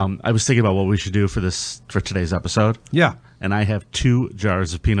I was thinking about what we should do for today's episode. Yeah. And I have 2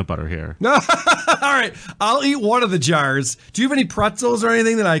 jars of peanut butter here. All right. I'll eat one of the jars. Do you have any pretzels or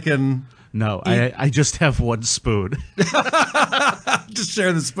anything that I can... No, I just have 1 spoon. Just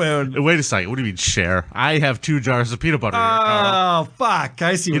share the spoon. Wait a second. What do you mean share? I have 2 jars of peanut butter here, Carl. Oh, fuck.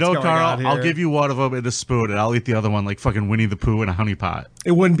 I see what's going Carl, on here. I'll give you one of them in a spoon, and I'll eat the other one like fucking Winnie the Pooh in a honey pot.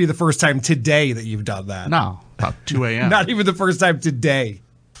 It wouldn't be the first time today that you've done that. No, about 2 a.m. Not even the first time today.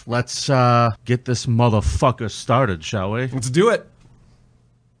 Let's get this motherfucker started, shall we? Let's do it.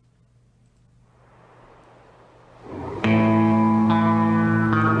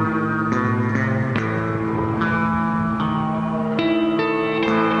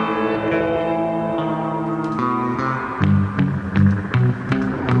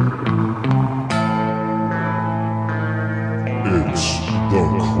 It's the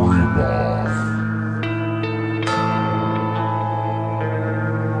Creep Off.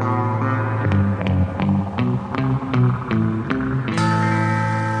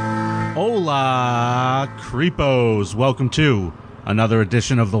 Hola, creepos. Welcome to another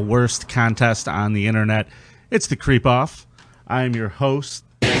edition of the worst contest on the internet. It's the Creep Off. I am your host,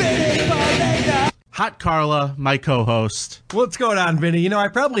 Hot Carla, my co-host. What's going on, Vinny? You know, I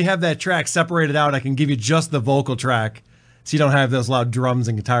probably have that track separated out. I can give you just the vocal track so you don't have those loud drums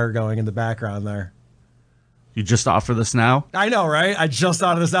and guitar going in the background there. You just offer this now? I know, right? I just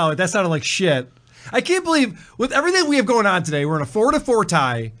thought of this out. That sounded like shit. I can't believe, with everything we have going on today, we're in a 4-4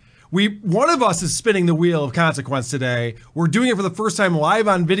 tie. One of us is spinning the wheel of consequence today. We're doing it for the first time live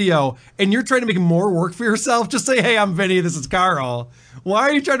on video, and you're trying to make more work for yourself. Just say, hey, I'm Vinny, this is Carl. Why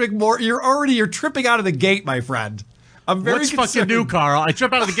are you trying to make more? You're tripping out of the gate, my friend. I'm very What's concerned. fucking new, Carl? I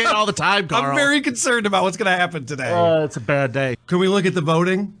trip out of the gate all the time, Carl. I'm very concerned about what's going to happen today. It's a bad day. Can we look at the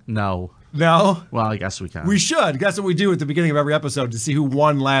voting? No. No? Well, I guess we can. We should. That's what we do at the beginning of every episode to see who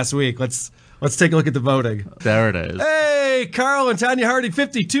won last week. Let's take a look at the voting. There it is. Hey, Carl and Tanya Hardy,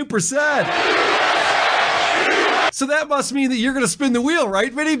 52%. So that must mean that you're going to spin the wheel,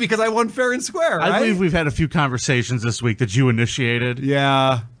 right, Vinny? Because I won fair and square, right? I believe we've had a few conversations this week that you initiated.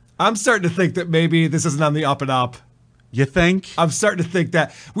 Yeah. I'm starting to think that maybe this isn't on the up and up. You think? I'm starting to think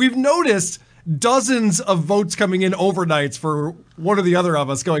that. We've noticed dozens of votes coming in overnights for one or the other of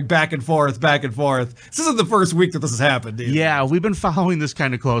us going back and forth, back and forth. This isn't the first week that this has happened, either. Yeah, we've been following this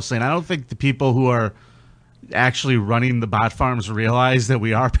kind of closely, and I don't think the people who are actually running the bot farms realize that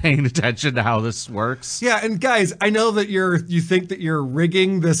we are paying attention to how this works. Yeah, and guys, I know that you think that you're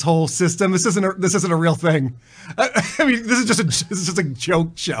rigging this whole system. This isn't a real thing. I mean, this is just a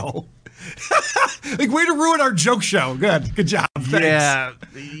joke show. Like, way to ruin our joke show. Good job. Thanks. Yeah.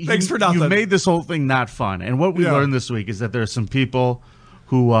 Thanks for nothing. You've made this whole thing not fun. And what we learned this week is that there are some people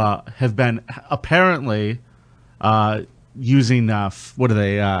who have been apparently using what are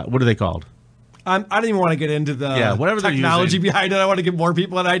they called? I don't even want to get into the whatever technology behind it. I want to give more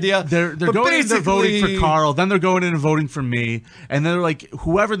people an idea. They're going in, they're voting for Carl, then they're going in and voting for me, and they're like,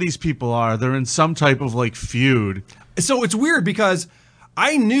 whoever these people are, they're in some type of like feud. So it's weird because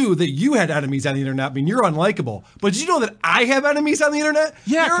I knew that you had enemies on the internet. I mean, you're unlikable. But did you know that I have enemies on the internet?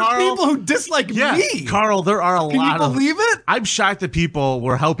 Yeah, there are Carl. people who dislike me. Carl, there are a lot of... Can you believe it? I'm shocked that people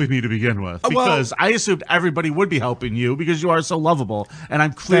were helping me to begin with because I assumed everybody would be helping you because you are so lovable, and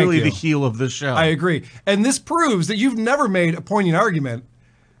I'm clearly the heel of this show. I agree. And this proves that you've never made a poignant argument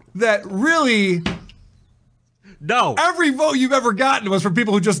that really... No. Every vote you've ever gotten was from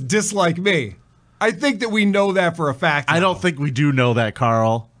people who just dislike me. I think that we know that for a fact now. I don't think we do know that,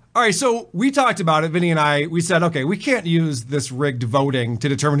 Carl. All right, so we talked about it, Vinny and I. We said, okay, we can't use this rigged voting to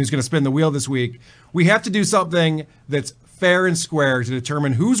determine who's going to spin the wheel this week. We have to do something that's fair and square to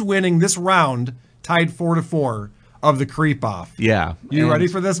determine who's winning this round, tied 4-4, of the Creep Off. Yeah. You ready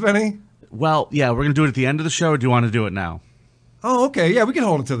for this, Vinny? Well, yeah, we're going to do it at the end of the show, or do you want to do it now? Oh, okay. Yeah, we can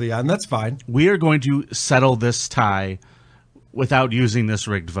hold it to the end. That's fine. We are going to settle this tie without using this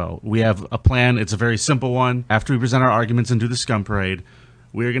rigged vote. We have a plan. It's a very simple one. After we present our arguments and do the scum parade,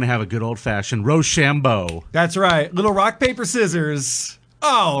 we're going to have a good old-fashioned Rochambeau. That's right. Little rock, paper, scissors.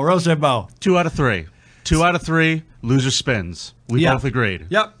 Oh, Rochambeau. 2 out of 3. 2 out of 3, loser spins. We both agreed.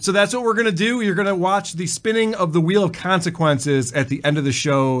 Yep. So that's what we're going to do. You're going to watch the spinning of the Wheel of Consequences at the end of the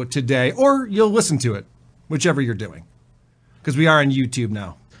show today, or you'll listen to it, whichever you're doing, because we are on YouTube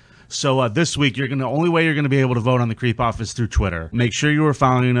now. So this week, the only way you're going to be able to vote on the Creep Off is through Twitter. Make sure you are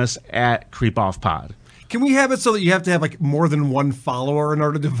following us at Creep Off Pod. Can we have it so that you have to have like more than one follower in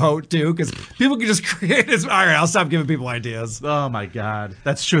order to vote too? Because people can just create this. All right, I'll stop giving people ideas. Oh my God,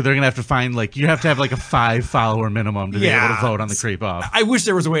 that's true. They're gonna have to find you have to have like a 5 follower minimum to be able to vote on the Creep Off. I wish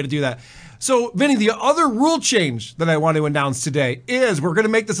there was a way to do that. So, Vinny, the other rule change that I want to announce today is we're going to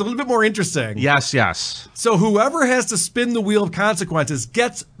make this a little bit more interesting. Yes, yes. So whoever has to spin the wheel of consequences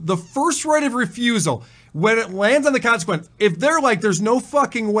gets the first right of refusal. When it lands on the consequence, if they're like, there's no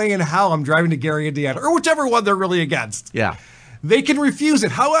fucking way in hell I'm driving to Gary, Indiana, or whichever one they're really against, Yeah. they can refuse it.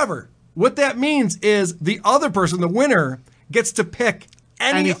 However, what that means is the other person, the winner, gets to pick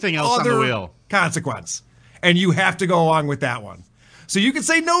Anything else on the wheel. consequence. And you have to go along with that one. So you can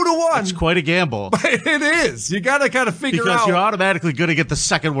say no to one. It's quite a gamble. But it is. You got to kind of figure Because out. you're automatically going to get the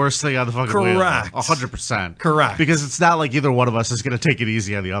second worst thing on the fucking wheel. Correct. 100%. Correct. Because it's not like either one of us is going to take it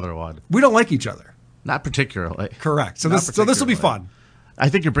easy on the other one. We don't like each other. Not particularly. Correct. So Not this will be particularly. fun. I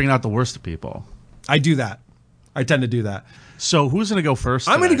think you're bringing out the worst of people. I do that. I tend to do that. So who's going to go first?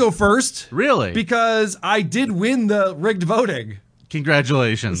 I'm going to today? go first. Really? Because I did win the rigged voting.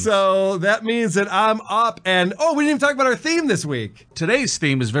 Congratulations. So that means that I'm up. And, we didn't even talk about our theme this week. Today's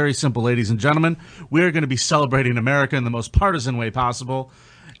theme is very simple, ladies and gentlemen. We're going to be celebrating America in the most partisan way possible.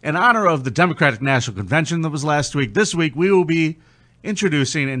 In honor of the Democratic National Convention that was last week, this week we will be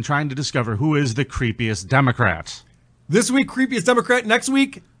introducing and trying to discover who is the creepiest Democrat. This week, creepiest Democrat. Next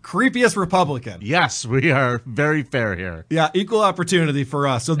week, creepiest Republican. Yes, we are very fair here. Yeah, equal opportunity for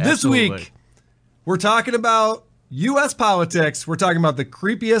us. So this Absolutely. week, we're talking about U.S. politics. We're talking about the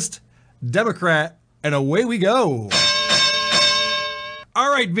creepiest Democrat, and away we go. All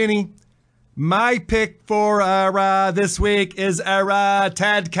right, Vinny. My pick for this week is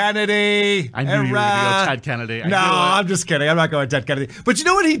Ted Kennedy. I knew you were going to go Ted Kennedy. I No, knew it. I'm just kidding. I'm not going Ted Kennedy. But you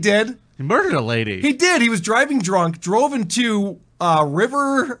know what he did? He murdered a lady. He did. He was driving drunk, drove into a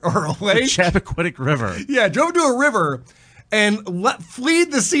river or a lake. Chappaquiddick River. Yeah, drove to a river and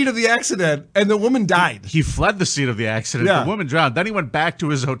fled the scene of the accident, and the woman died. He fled the scene of the accident. Yeah. The woman drowned. Then he went back to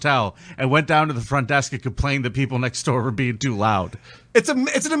his hotel and went down to the front desk and complained that people next door were being too loud. It's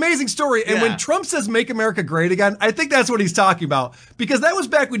an amazing story. And Yeah. when Trump says make America great again, I think that's what he's talking about. Because that was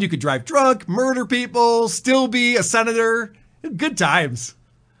back when you could drive drunk, murder people, still be a senator. Good times.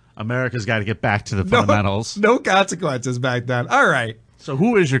 America's got to get back to the fundamentals. No consequences back then. All right. So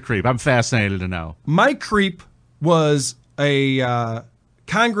who is your creep? I'm fascinated to know. My creep was a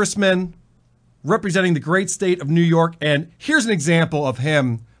congressman representing the great state of New York. And here's an example of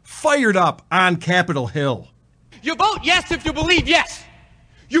him fired up on Capitol Hill. You vote yes if you believe yes.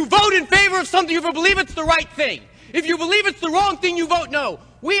 You vote in favor of something if you believe it's the right thing. If you believe it's the wrong thing, you vote no.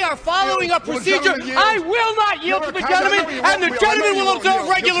 We are following a procedure. I will not yield to the gentleman, and the gentleman will observe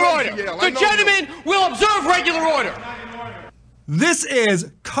regular order. The gentleman will observe regular order. This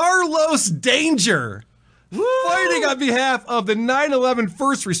is Carlos Danger fighting on behalf of the 9/11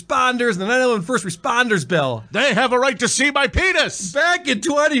 first responders, the 9/11 first responders bill. They have a right to see my penis. Back in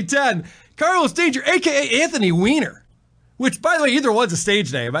 2010, Carlos Danger, a.k.a. Anthony Weiner, which, by the way, either one's a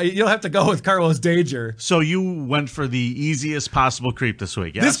stage name. You'll have to go with Carlos Danger. So you went for the easiest possible creep this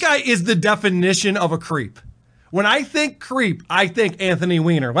week, yes? This guy is the definition of a creep. When I think creep, I think Anthony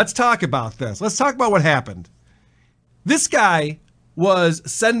Weiner. Let's talk about this. Let's talk about what happened. This guy was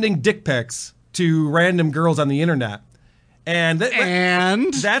sending dick pics to random girls on the internet. And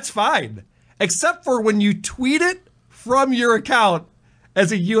that's fine. Except for when you tweet it from your account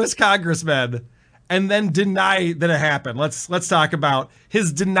as a U.S. congressman and then deny that it happened. Let's talk about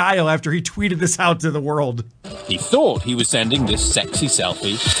his denial after he tweeted this out to the world. He thought he was sending this sexy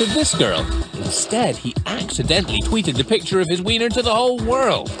selfie to this girl. Instead, he accidentally tweeted the picture of his wiener to the whole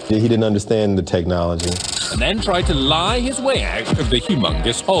world. He didn't understand the technology. And then tried to lie his way out of the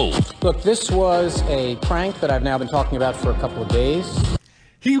humongous hole. Look, this was a prank that I've now been talking about for a couple of days.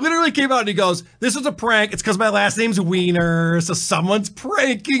 He literally came out and he goes, this was a prank. It's because my last name's Wiener. So someone's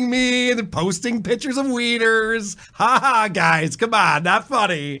pranking me and then posting pictures of wieners. Ha ha, guys. Come on. Not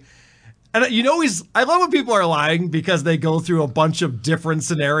funny. And I love when people are lying because they go through a bunch of different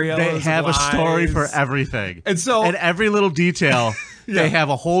scenarios. They have a story lies. for everything. And so- and every little detail, Yeah. they have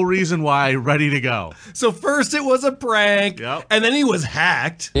a whole reason why ready to go. So first it was a prank. Yep. And then he was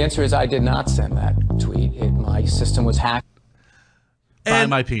hacked. The answer is I did not send that tweet. My system was hacked. By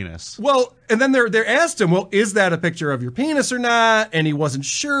my penis. Well, and then they asked him, well, is that a picture of your penis or not? And he wasn't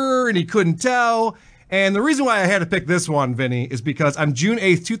sure and he couldn't tell. And the reason why I had to pick this one, Vinny, is because on June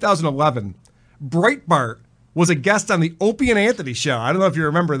 8th, 2011, Breitbart was a guest on the Opie and Anthony show. I don't know if you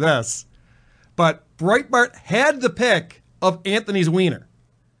remember this, but Breitbart had the pic of Anthony's wiener.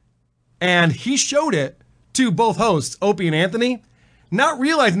 And he showed it to both hosts, Opie and Anthony, not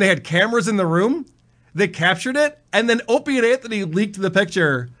realizing they had cameras in the room. They captured it, and then Opie and Anthony leaked the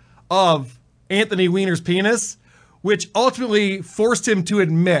picture of Anthony Weiner's penis, which ultimately forced him to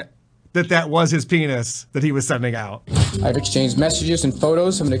admit that was his penis that he was sending out. I've exchanged messages and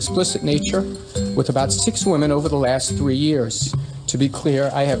photos of an explicit nature with about 6 women over the last 3 years. To be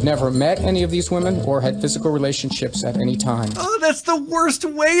clear, I have never met any of these women or had physical relationships at any time. Oh, that's the worst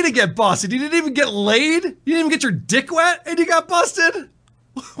way to get busted. You didn't even get laid? You didn't even get your dick wet and you got busted?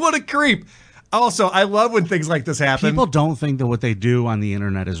 What a creep. Also, I love when things like this happen. People don't think that what they do on the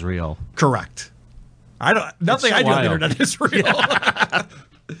internet is real. Correct. Nothing I do on the internet is real. Yeah.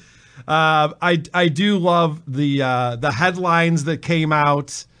 I do love the headlines that came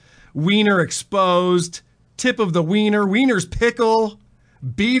out. Wiener exposed. Tip of the wiener. Wiener's pickle.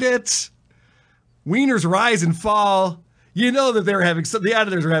 Beat it. Wiener's rise and fall. You know that the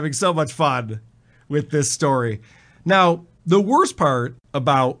editors are having so much fun with this story. Now, the worst part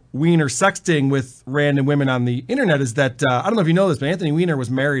about Wiener sexting with random women on the internet is that, I don't know if you know this, but Anthony Weiner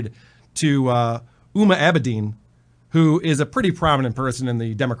was married to Uma Abedin, who is a pretty prominent person in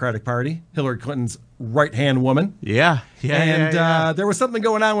the Democratic Party, Hillary Clinton's right-hand woman. Yeah. There was something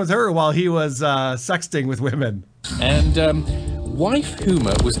going on with her while he was sexting with women. And wife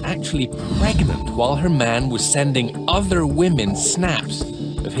Huma was actually pregnant while her man was sending other women snaps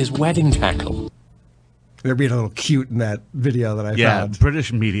of his wedding tackle. They're being a little cute in that video that I found. Yeah,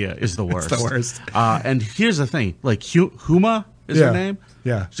 British media is the worst. It's the worst. And here's the thing. Like, Huma is her name?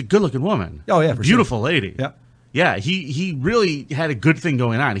 Yeah. She's a good-looking woman. Oh, yeah, for Beautiful lady. Yeah. Yeah, he really had a good thing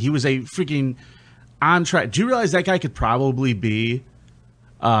going on. He was a freaking on track. Do you realize that guy could probably be,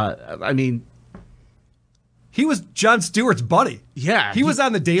 he was Jon Stewart's buddy. Yeah. He was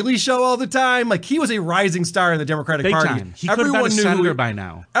on The Daily Show all the time. Like, he was a rising star in the Democratic Big Party. time. He could have been a senator by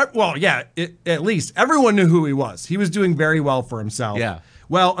now. Well, yeah, at least. Everyone knew who he was. He was doing very well for himself. Yeah.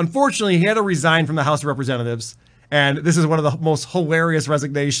 Well, unfortunately, he had to resign from the House of Representatives. And this is one of the most hilarious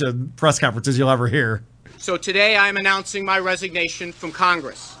resignation press conferences you'll ever hear. So today I'm announcing my resignation from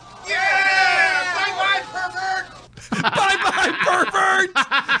Congress. Yeah! Bye-bye, pervert! Bye-bye, pervert!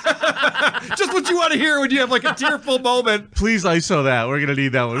 Just what you want to hear when you have like a tearful moment. Please ISO that. We're going to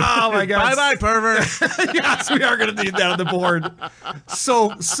need that one. Oh, my God. Bye-bye, pervert. Yes, we are going to need that on the board.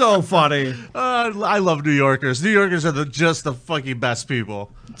 So funny. I love New Yorkers. New Yorkers are just the fucking best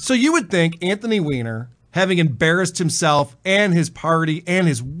people. So you would think Anthony Weiner, having embarrassed himself and his party and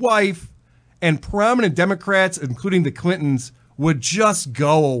his wife and prominent Democrats, including the Clintons, would just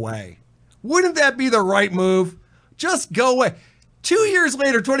go away. Wouldn't that be the right move? Just go away. 2 years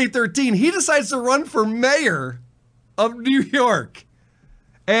later, 2013, he decides to run for mayor of New York.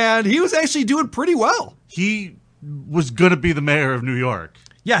 And he was actually doing pretty well. He was going to be the mayor of New York.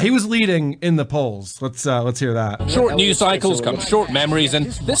 Yeah, he was leading in the polls. Let's hear that. Short news cycles come short memories, and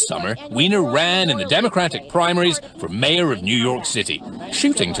this summer, Weiner ran in the Democratic primaries for mayor of New York City,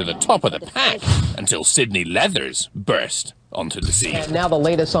 shooting to the top of the pack until Sydney Leathers burst onto the scene. And now the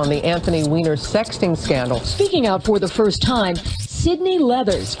latest on the Anthony Weiner sexting scandal. Speaking out for the first time, Sydney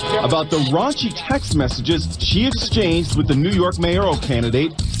Leathers. About the raunchy text messages she exchanged with the New York mayoral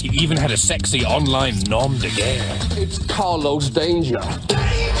candidate. He even had a sexy online nom de guerre. It's Carlos Danger.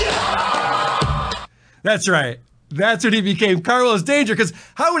 That's right. That's when he became Carlos Danger, because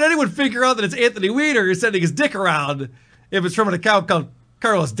how would anyone figure out that it's Anthony Weiner who's sending his dick around if it's from an account called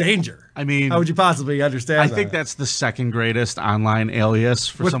Carlos Danger? I mean, how would you possibly understand that? I think that's the second greatest online alias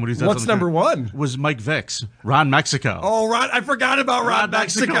for someone who's done what's something. Number one? Was Mike Vicks. Ron Mexico. Oh, Ron. I forgot about Ron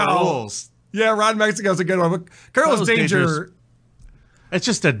Mexico. Rules. Yeah, Ron Mexico's a good one. But Carlos Danger. It's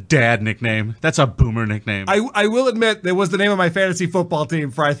just a dad nickname. That's a boomer nickname. I will admit that was the name of my fantasy football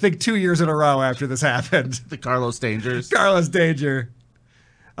team for, I think, 2 years in a row after this happened. The Carlos Dangers. Carlos Danger.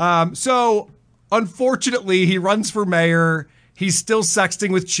 So, unfortunately, he runs for mayor. He's still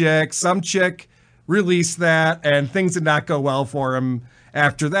sexting with chicks. Some chick released that, and things did not go well for him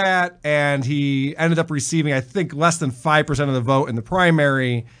after that. And he ended up receiving, I think, less than 5% of the vote in the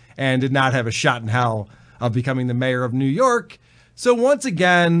primary and did not have a shot in hell of becoming the mayor of New York. So once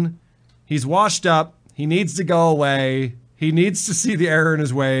again, he's washed up. He needs to go away. He needs to see the error in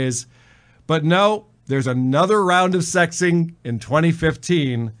his ways. But no, there's another round of sexing in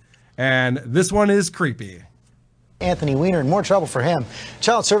 2015, and this one is creepy. Anthony Weiner in more trouble for him.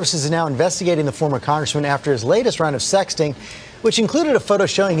 Child Services is now investigating the former congressman after his latest round of sexting, which included a photo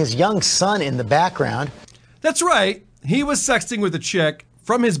showing his young son in the background. That's right. He was sexting with a chick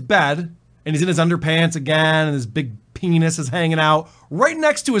from his bed, and he's in his underpants again, and his big penis is hanging out right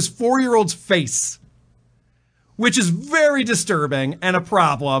next to his 4-year-old's face, which is very disturbing and a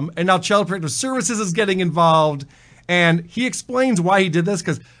problem. And now Child Protective Services is getting involved, and he explains why he did this,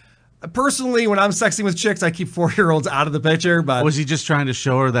 because personally, when I'm sexting with chicks, I keep 4-year-olds out of the picture. But was he just trying to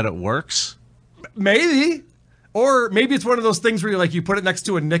show her that it works? Maybe. Or maybe it's one of those things where you put it next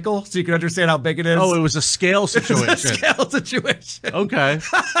to a nickel so you can understand how big it is. Oh, it was a scale situation. It's a scale situation. Okay.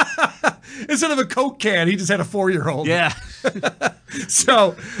 Instead of a Coke can, he just had a 4-year-old. Yeah.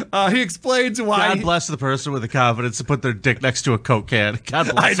 So he explains why. God bless the person with the confidence to put their dick next to a Coke can.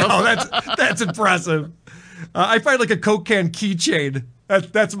 God bless I know, them. that's impressive. I find like a Coke can keychain.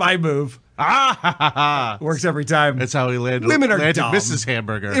 That's my move. Works every time. That's how he landed. Women are dumb. Mrs.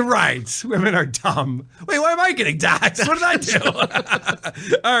 Hamburger. Right. Women are dumb. Wait, why am I getting doxxed? What did I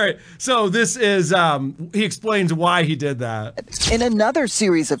do? All right. So this is, he explains why he did that. In another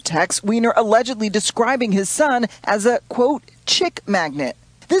series of texts, Weiner allegedly describing his son as a, quote, chick magnet.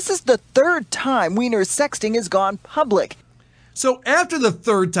 This is the third time Weiner's sexting has gone public. So after the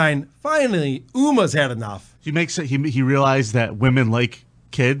third time, finally, Uma's had enough. He realized that women like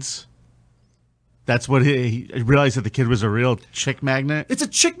kids. That's what he realized, that the kid was a real chick magnet. It's a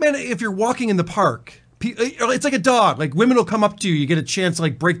chick magnet if you're walking in the park. It's like a dog. Like, women will come up to you. You get a chance to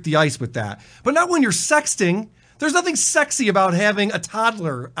break the ice with that. But not when you're sexting. There's nothing sexy about having a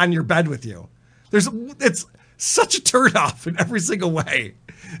toddler on your bed with you. It's such a turnoff in every single way.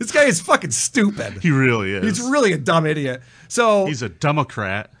 This guy is fucking stupid. He really is. He's really a dumb idiot. So he's a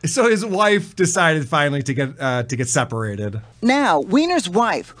Democrat. So his wife decided finally to get separated. Now, Weiner's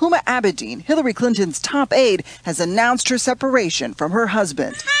wife, Huma Abedin, Hillary Clinton's top aide, has announced her separation from her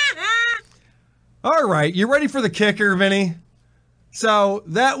husband. All right, you ready for the kicker, Vinny? So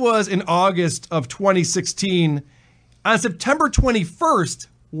that was in August of 2016. On September 21st,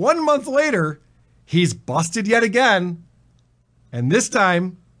 1 month later, he's busted yet again. And this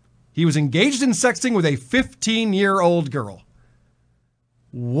time, he was engaged in sexting with a 15-year-old girl.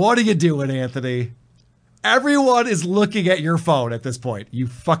 What are you doing, Anthony? Everyone is looking at your phone at this point, you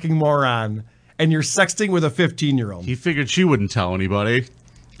fucking moron. And you're sexting with a 15-year-old. He figured she wouldn't tell anybody.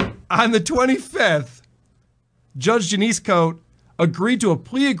 On the 25th, Judge Janice Coate agreed to a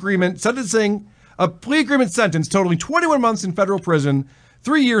plea agreement sentence totaling 21 months in federal prison,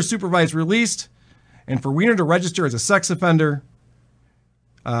 3 years supervised release, and for Weiner to register as a sex offender.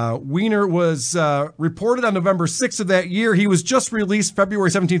 Weiner was reported on November 6th of that year. He was just released February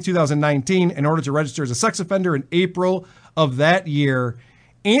 17th, 2019, in order to register as a sex offender in April of that year.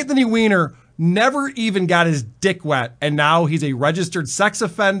 Anthony Weiner never even got his dick wet, and now he's a registered sex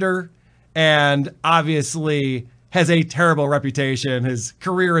offender and obviously has a terrible reputation. His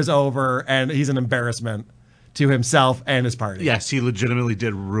career is over, and he's an embarrassment to himself and his party. Yes, he legitimately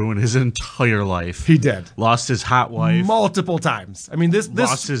did ruin his entire life. He did. Lost his hot wife. Multiple times. I mean, this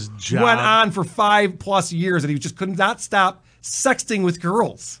lost his job. Went on for 5+ years, and he just could not stop sexting with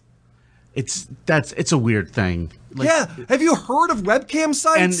girls. It's a weird thing. Yeah. Have you heard of webcam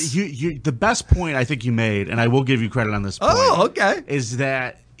sites? And the best point I think you made, and I will give you credit on this point. Oh, okay. Is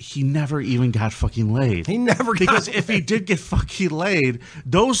that he never even got fucking laid. He never got Because if he did get fucking laid,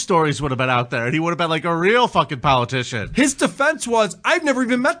 those stories would have been out there, and he would have been like a real fucking politician. His defense was, I've never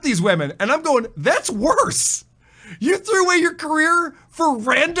even met these women. And I'm going, that's worse. You threw away your career for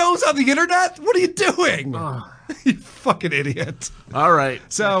randos on the internet? What are you doing? You fucking idiot. All right.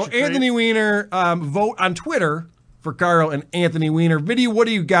 So, Anthony Weiner, vote on Twitter for Carl and Anthony Weiner. Vinny, what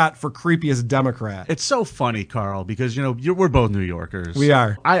do you got for creepiest Democrat? It's so funny, Carl, because, we're both New Yorkers. We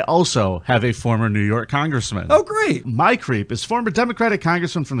are. I also have a former New York congressman. Oh, great. My creep is former Democratic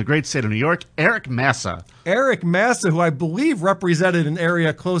congressman from the great state of New York, Eric Massa. Eric Massa, who I believe represented an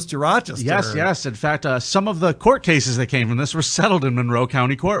area close to Rochester. Yes. In fact, some of the court cases that came from this were settled in Monroe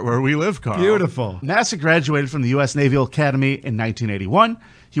County Court, where we live, Carl. Beautiful. Massa graduated from the U.S. Naval Academy in 1981.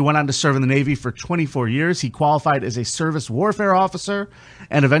 He went on to serve in the Navy for 24 years. He qualified as a service warfare officer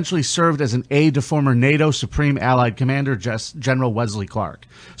and eventually served as an aide to former NATO Supreme Allied Commander General Wesley Clark.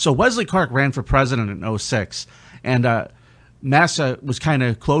 So Wesley Clark ran for president in 2006, and Massa was kind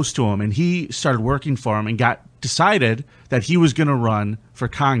of close to him, and he started working for him and decided that he was going to run for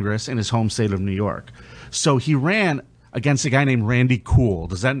Congress in his home state of New York. So he ran against a guy named Randy Cool.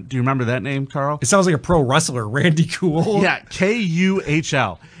 Do you remember that name, Carl? It sounds like a pro wrestler, Randy Cool. Yeah,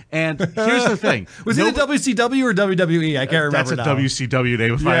 Kuhl. And here's the thing. Was it a WCW or WWE? I can't remember. That's a now. WCW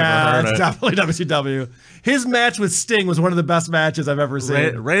name if I ever heard it. It's definitely WCW. His match with Sting was one of the best matches I've ever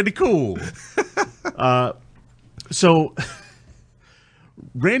seen. Randy Cool. So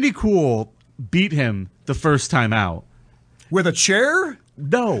Randy Cool beat him the first time out. With a chair?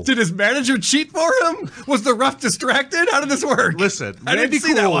 No. Did his manager cheat for him? Was the ref distracted? How did this work? Listen, I Randy didn't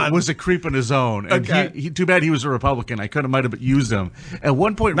see that Cool one. was a creep on his own. And Okay. too bad he was a Republican. I might have used him. At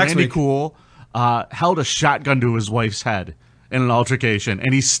one point, Next Randy week. Cool held a shotgun to his wife's head in an altercation,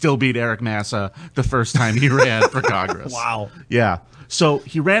 and he still beat Eric Massa the first time he ran for Congress. Wow. Yeah. So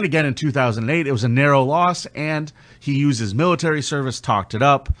he ran again in 2008. It was a narrow loss, and he used his military service, talked it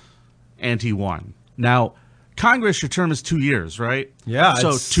up, and he won. Now, Congress, your term is 2 years, right? Yeah.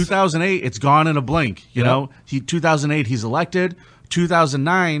 So 2008, it's gone in a blink. You know, 2008, he's elected.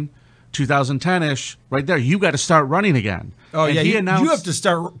 2009, 2010-ish, right there, you got to start running again. Oh, and yeah. he You announced, have to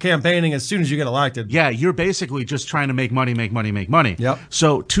start campaigning as soon as you get elected. Yeah, you're basically just trying to make money. Yep.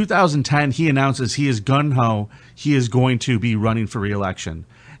 So 2010, he announces he is gung-ho. He is going to be running for re-election.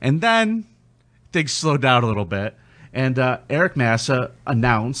 And then things slowed down a little bit. And Eric Massa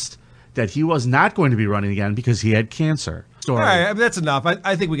announced that he was not going to be running again because he had cancer. All right, I mean, that's enough.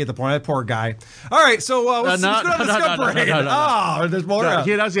 I think we get the point. That poor guy. All right, so let's go to the Scum Parade. Oh, there's more. No,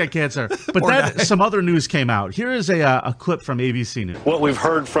 he knows he had cancer. But then some other news came out. Here is a clip from ABC News. What we've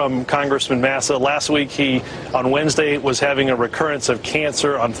heard from Congressman Massa, last week he, on Wednesday, was having a recurrence of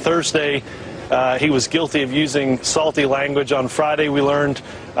cancer. On Thursday, he was guilty of using salty language. On Friday, we learned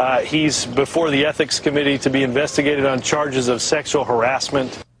he's before the Ethics Committee to be investigated on charges of sexual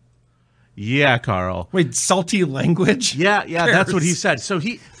harassment. Yeah, Carl. Wait, salty language? Yeah, that's what he said. So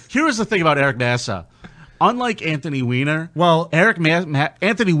here is the thing about Eric Massa. Unlike Anthony Weiner,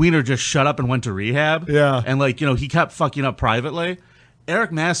 Anthony Weiner just shut up and went to rehab. Yeah. And he kept fucking up privately.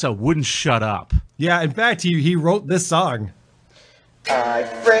 Eric Massa wouldn't shut up. Yeah, in fact, he wrote this song. I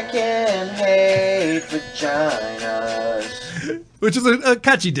frickin' hate vaginas. Which is a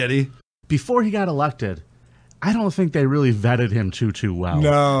catchy ditty. Before he got elected, I don't think they really vetted him too well.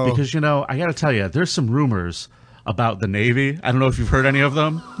 No. Because, I got to tell you, there's some rumors about the Navy. I don't know if you've heard any of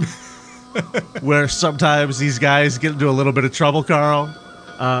them. Where sometimes these guys get into a little bit of trouble, Carl.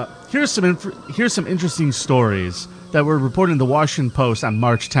 Here's some interesting stories that were reported in the Washington Post on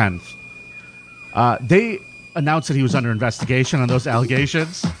March 10th. They announced that he was under investigation on those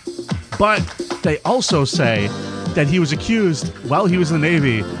allegations. But they also say that he was accused, while he was in the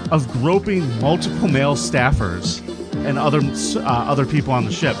Navy, of groping multiple male staffers and other people on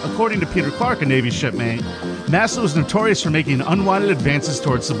the ship. According to Peter Clark, a Navy shipmate, Massa was notorious for making unwanted advances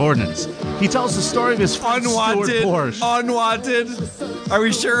towards subordinates. He tells the story of his friend Stuart Porsche. Unwanted. Are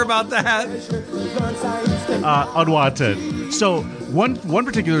we sure about that? Unwanted. So one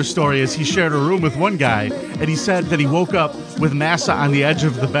particular story is he shared a room with one guy, and he said that he woke up with Massa on the edge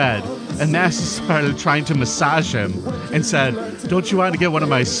of the bed. And Massa started trying to massage him and said, "Don't you want to get one of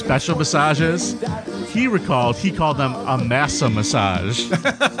my special massages?" He recalled he called them a Massa massage.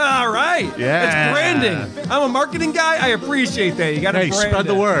 All right. Yeah. It's branding. I'm a marketing guy. I appreciate that. You got to brand spread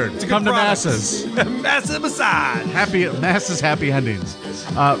the word. Come to product. Massa's. Massa massage. Massa's happy endings.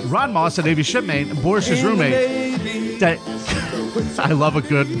 Ron Moss, a Navy shipmate, and Boris's roommate. That I love a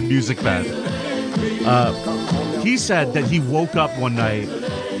good music bed. He said that he woke up one night.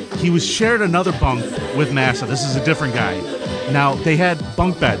 He was shared another bunk with Massa. This is a different guy. Now, they had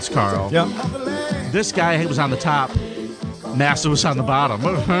bunk beds, Carl. Yep. This guy was on the top. Massa was on the bottom.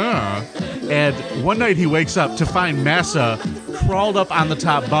 And one night he wakes up to find Massa crawled up on the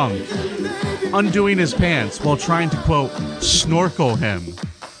top bunk, undoing his pants while trying to, quote, snorkel him.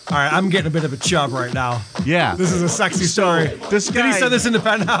 All right, I'm getting a bit of a chub right now. Yeah. This is a sexy story. This guy, did he send this in the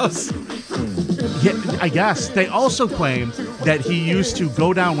penthouse? Yeah, I guess. They also claim that he used to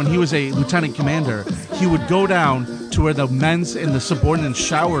go down when he was a lieutenant commander. He would go down to where the men's and the subordinate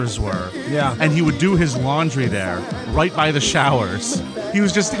showers were. Yeah. And he would do his laundry there, right by the showers. He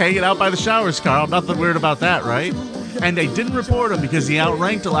was just hanging out by the showers, Carl. Nothing weird about that, right? And they didn't report him because he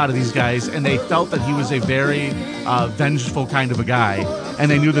outranked a lot of these guys, and they felt that he was a very vengeful kind of a guy, and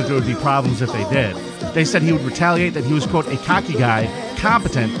they knew that there would be problems if they did. They said he would retaliate, that he was, quote, a cocky guy,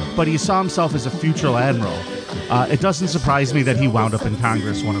 competent, but he saw himself as a future admiral. It doesn't surprise me that he wound up in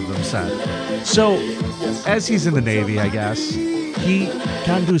Congress, one of them said. So, as he's in the Navy, I guess, he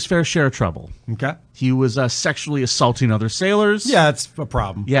got into his fair share of trouble. Okay. He was sexually assaulting other sailors. Yeah, it's a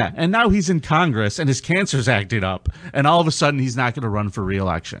problem. Yeah, and now he's in Congress, and his cancer's acting up, and all of a sudden he's not going to run for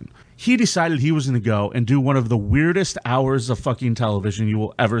re-election. He decided he was going to go and do one of the weirdest hours of fucking television you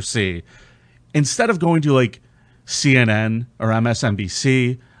will ever see. Instead of going to, like, CNN or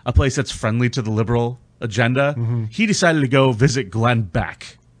MSNBC, a place that's friendly to the liberal agenda, he decided to go visit Glenn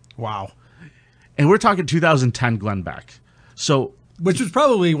Beck. Wow. And we're talking 2010 Glenn Beck. So, which was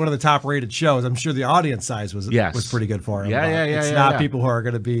probably one of the top-rated shows. I'm sure the audience size was pretty good for him. It's not people who are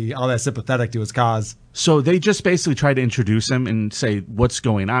going to be all that sympathetic to his cause. So they just basically tried to introduce him and say, what's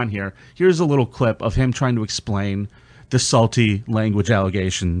going on here? Here's a little clip of him trying to explain the salty language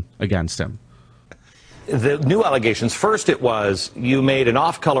allegation against him. The new allegations, first it was you made an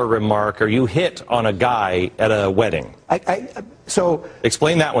off-color remark or you hit on a guy at a wedding. So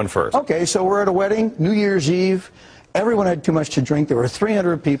explain that one first. Okay, so we're at a wedding, New Year's Eve. Everyone had too much to drink. There were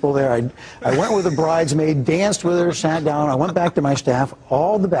 300 people there. I went with a bridesmaid, danced with her, sat down. I went back to my staff,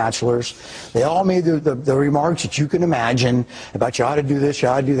 all the bachelors. They all made the remarks that you can imagine about you ought to do this, you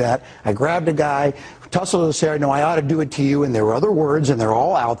ought to do that. I grabbed a guy, tussled his hair, no, I ought to do it to you, and there were other words, and they're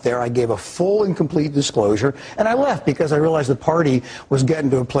all out there. I gave a full and complete disclosure, and I left because I realized the party was getting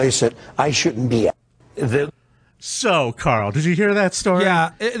to a place that I shouldn't be at. So, Carl, did you hear that story?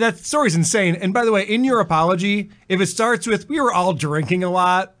 Yeah, that story's insane. And by the way, in your apology, if it starts with, we were all drinking a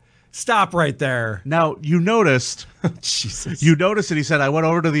lot, stop right there. Now, you noticed, Jesus. You noticed that he said, I went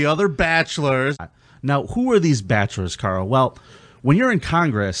over to the other bachelors. Now, who are these bachelors, Carl? Well, when you're in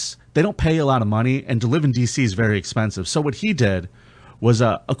Congress, they don't pay a lot of money, and to live in D.C. is very expensive. So what he did was,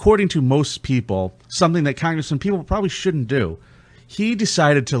 according to most people, something that congressmen people probably shouldn't do. He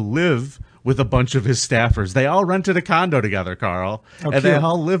decided to live with a bunch of his staffers. They all rented a condo together, Carl, and they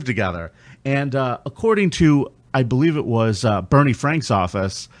all lived together. And according to, I believe it was Bernie Frank's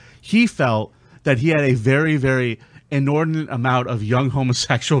office, he felt that he had a very, very inordinate amount of young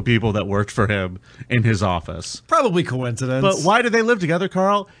homosexual people that worked for him in his office. Probably coincidence. But why did they live together,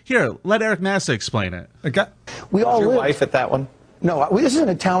 Carl? Here, let Eric Massa explain it. Okay. We all Was your lived. wife at that one? No, this isn't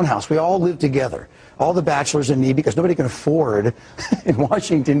a townhouse. We all live together. All the bachelors and me, because nobody can afford in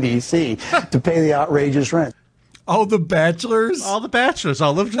Washington, D.C. to pay the outrageous rent. All the bachelors? All the bachelors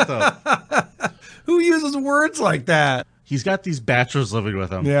all lived with him. Who uses words like that? He's got these bachelors living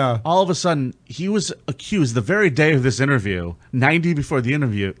with him. Yeah. All of a sudden, he was accused the very day of this interview, 90 minutes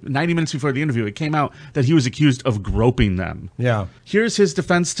before the interview, it came out that he was accused of groping them. Yeah. Here's his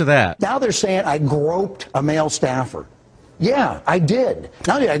defense to that. Now they're saying I groped a male staffer. Yeah, I did.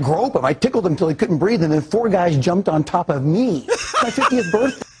 Not only did I grope him, I tickled him until he couldn't breathe, and then 4 guys jumped on top of me. My 50th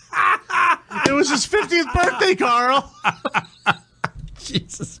birthday. It was his 50th birthday, Carl.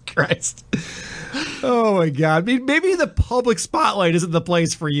 Jesus Christ. Oh, my God. Maybe the public spotlight isn't the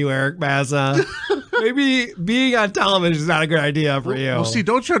place for you, Eric Massa. Maybe being on television is not a good idea for you. Well, see,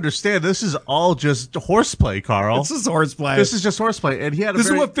 don't you understand? This is all just horseplay, Carl. This is horseplay. This is just horseplay. And he had This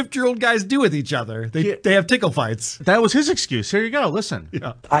is what 50-year-old guys do with each other. They have tickle fights. That was his excuse. Here you go. Listen.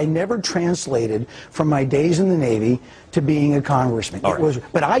 Yeah. I never translated from my days in the Navy to being a congressman. All right.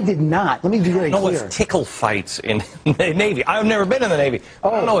 But I did not. Let me be very No, clear. it's tickle fights in the Navy. I've never been in the Navy. I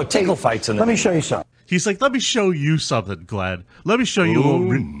don't know what tickle fights in the Let me Navy. show you something. He's like, let me show you something, Glenn. Let me show you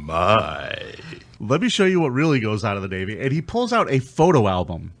Let me show you what really goes on in the Navy. And he pulls out a photo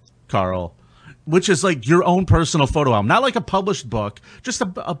album, Carl, which is like your own personal photo album. Not like a published book, just a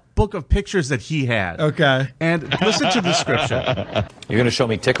book of pictures that he had. Okay. And listen to the description. You're going to show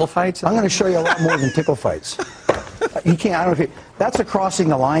me tickle fights? I'm going to show you a lot more than tickle fights. You can't. I don't know if you, that's a crossing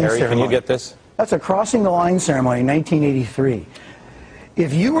the line Harry, ceremony. can you get this? That's a crossing the line ceremony in 1983.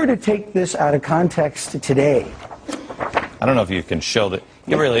 If you were to take this out of context today, I don't know if you can show that.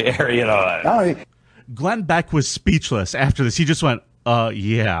 You really, you know. Glenn Beck was speechless after this. He just went,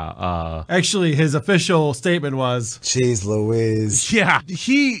 yeah. Actually, his official statement was, Jeez Louise. Yeah.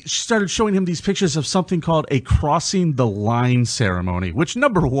 He started showing him these pictures of something called a crossing the line ceremony, which,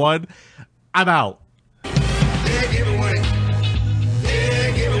 number one, I'm out.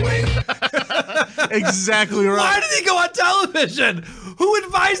 Exactly right. why did he go on television? Who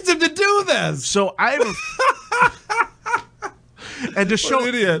advised him to do this? So I and to show, What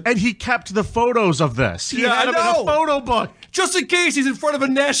an idiot. and he kept the photos of this. He Yeah, had I them in know. a photo book. Just in case he's in front of a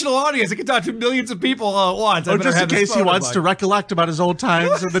national audience, he can talk to millions of people all at once. I Or better just in have his case he photo wants book. to recollect about his old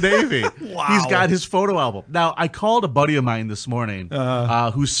times in the Navy. Wow. He's got his photo album. Now, I called a buddy of mine this morning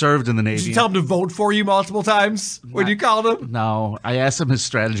who served in the Navy. Did you tell him to vote for you multiple times when you called him? No, I asked him his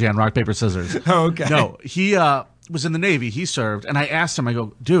strategy on rock, paper, scissors. Okay. No, he was in the Navy. He served. And I asked him, I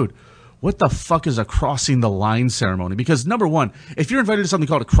go, dude, what the fuck is a crossing the line ceremony? Because number one, if you're invited to something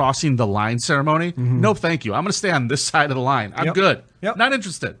called a crossing the line ceremony, no thank you. I'm going to stay on this side of the line. I'm good. Yep. Not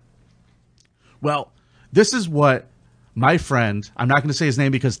interested. Well, this is what my friend, I'm not going to say his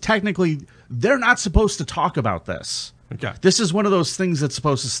name because technically they're not supposed to talk about this. Okay. This is one of those things that's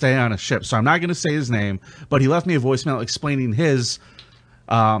supposed to stay on a ship. So I'm not going to say his name, but he left me a voicemail explaining his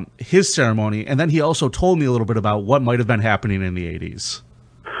ceremony. And then he also told me a little bit about what might have been happening in the 80s.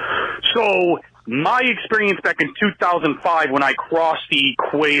 So my experience back in 2005 when I crossed the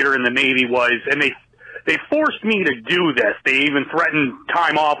equator in the Navy was, and they forced me to do this. They even threatened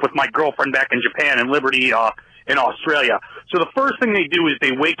time off with my girlfriend back in Japan and Liberty in Australia. So the first thing they do is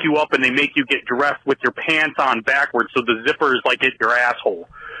they wake you up and they make you get dressed with your pants on backwards so the zippers like hit your asshole.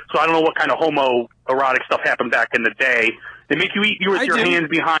 So I don't know what kind of homoerotic stuff happened back in the day. They make you eat with your hands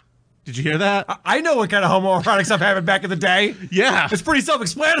behind. Did you hear that? I know what kind of homoerotic stuff happened back in the day. Yeah. It's pretty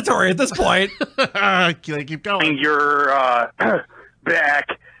self-explanatory at this point. Keep going. Your back.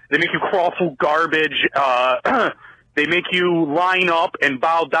 They make you crawl through garbage. They make you line up and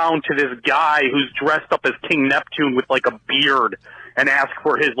bow down to this guy who's dressed up as King Neptune with like a beard and ask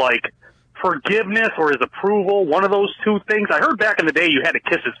for his like forgiveness or his approval. One of those two things. I heard back in the day you had to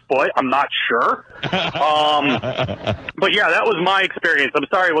kiss his foot. I'm not sure. But yeah, that was my experience. I'm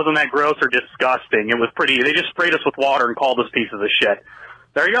sorry it wasn't that gross or disgusting. It was pretty. They just sprayed us with water and called us pieces of shit.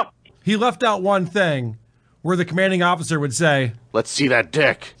 There you go. He left out one thing where the commanding officer would say, "Let's see that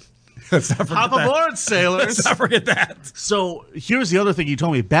dick." Hop aboard, sailors. Let's not forget that. So here's the other thing you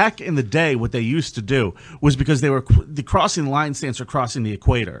told me. Back in the day, what they used to do was because the crossing the line stands for crossing the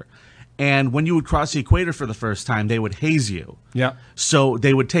equator. And when you would cross the equator for the first time, they would haze you. Yeah. So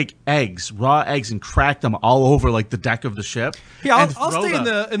they would take eggs, raw eggs, and crack them all over like the deck of the ship. Yeah, I'll stay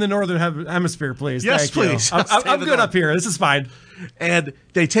in the northern hemisphere, please. Yes, Thank please. You. I'm good up here. This is fine. And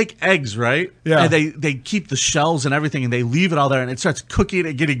they take eggs, right? Yeah. And they keep the shells and everything, and they leave it all there, and it starts cooking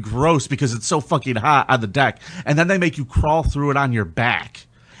and getting gross because it's so fucking hot on the deck. And then they make you crawl through it on your back,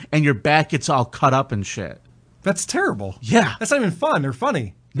 and your back gets all cut up and shit. That's terrible. Yeah. That's not even fun or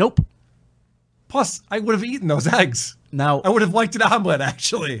funny. Nope. Plus, I would have eaten those eggs. Now, I would have liked an omelet,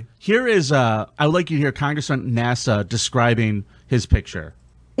 actually. Here is, I would like you to hear Congressman NASA describing his picture.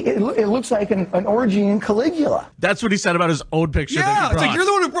 It looks like an orgy in Caligula. That's what he said about his own picture. Yeah, that he it's brought. like you're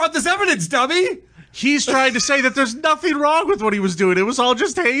the one who brought this evidence, dummy. He's trying to say that there's nothing wrong with what he was doing. It was all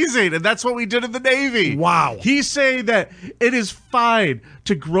just hazing, and that's what we did in the Navy. Wow. He's saying that it is fine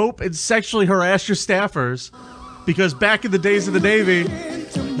to grope and sexually harass your staffers because back in the days of the Navy,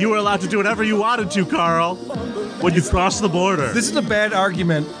 you were allowed to do whatever you wanted to, Carl, when you crossed the border. This is a bad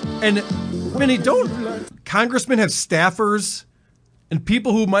argument. And, Vinny, don't congressmen have staffers and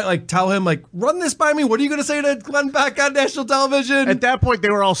people who might like tell him, like, run this by me? What are you going to say to Glenn Beck on national television? At that point,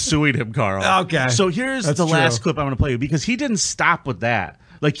 they were all suing him, Carl. Okay. So here's the last clip I'm going to play you because he didn't stop with that.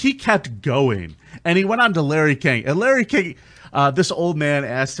 Like, he kept going. And he went on to Larry King. And Larry King, this old man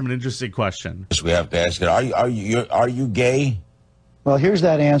asked him an interesting question. We have to ask it. Are you gay? Well, here's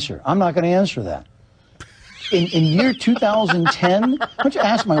that answer. I'm not going to answer that. In year 2010, why don't you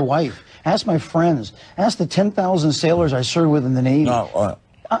ask my wife, ask my friends, ask the 10,000 sailors I served with in the Navy. No,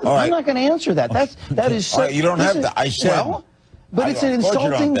 I'm not going to answer that. That is so, you don't have to. I said. Well, but it's an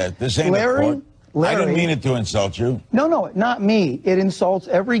insulting. This ain't Larry, I didn't mean it to insult you. No, not me. It insults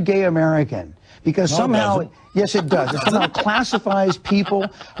every gay American because somehow. Yes, it does. It somehow classifies people.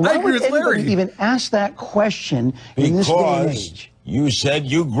 Why would anybody even ask that question in this day and age? You said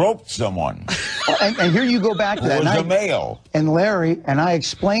you groped someone. And here you go back to that. It was a male. And Larry, and I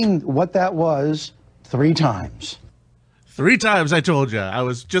explained what that was 3 times. 3 times I told you. I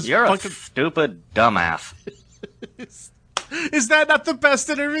was just You're fucking... a stupid dumbass. Is that not the best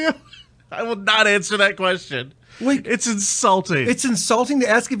interview? I will not answer that question. Wait, it's insulting. It's insulting to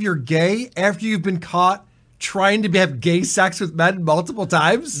ask if you're gay after you've been caught trying to have gay sex with men multiple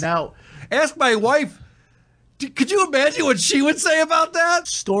times? Now, ask my wife. Could you imagine what she would say about that?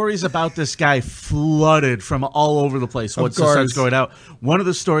 Stories about this guy flooded from all over the place once it starts going out. One of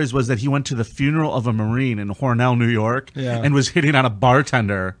the stories was that he went to the funeral of a Marine in Hornell, New York, and was hitting on a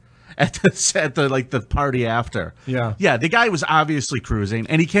bartender at the party after. Yeah. The guy was obviously cruising,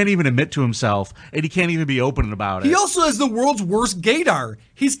 and he can't even admit to himself, and he can't even be open about it. He also has the world's worst gaydar.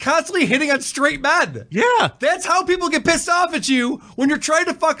 He's constantly hitting on straight men. Yeah. That's how people get pissed off at you when you're trying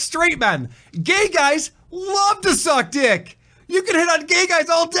to fuck straight men. Gay guys love to suck dick. You can hit on gay guys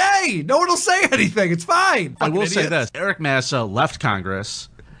all day. No one will say anything. It's fine. I will say this. Eric Massa left Congress,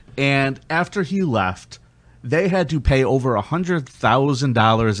 and after he left, they had to pay over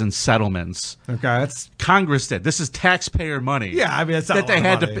 $100,000 in settlements. Okay, that's Congress did. This is taxpayer money. Yeah, I mean, it's not that they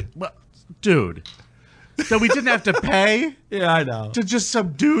had to pay. Well, dude. So we didn't have to pay? Yeah, I know. To just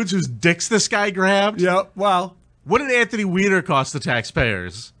some dudes whose dicks this guy grabbed? Yeah, well. What did Anthony Weiner cost the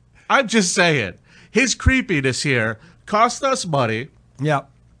taxpayers? I'm just saying. His creepiness here cost us money. Yeah.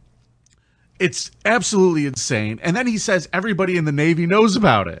 It's absolutely insane. And then he says everybody in the Navy knows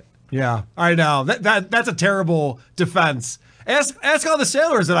about it. Yeah, I know. That's a terrible defense. Ask all the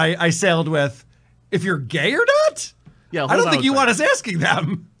sailors that I sailed with if you're gay or not. Yeah, I don't think you want us asking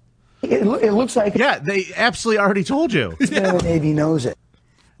them. It looks like... Yeah, they absolutely already told you. The Navy knows it.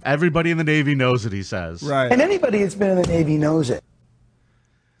 Everybody in the Navy knows it, he says. Right. And anybody that's been in the Navy knows it.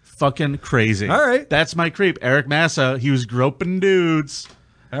 Fucking crazy. All right. That's my creep. Eric Massa, he was groping dudes.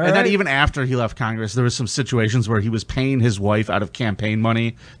 And then even after he left Congress, there was some situations where he was paying his wife out of campaign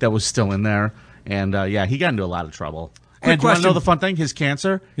money that was still in there. And, he got into a lot of trouble. And do you want to know the fun thing? His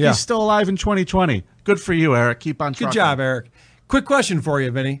cancer? Yeah. He's still alive in 2020. Good for you, Eric. Keep on trucking. Good job, Eric. Quick question for you,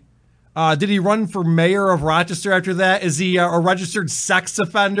 Vinny. Did he run for mayor of Rochester after that? Is he a registered sex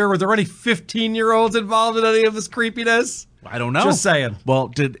offender? Were there any 15-year-olds involved in any of this creepiness? I don't know. Just saying. Well,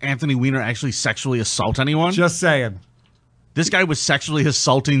 did Anthony Weiner actually sexually assault anyone? Just saying. This guy was sexually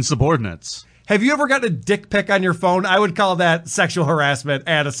assaulting subordinates. Have you ever gotten a dick pic on your phone? I would call that sexual harassment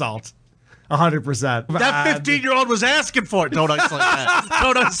and assault. 100%. That 15-year-old was asking for it. Don't ice like that.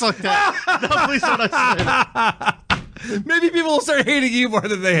 Don't ice like that. No, please don't ice like that. Maybe people will start hating you more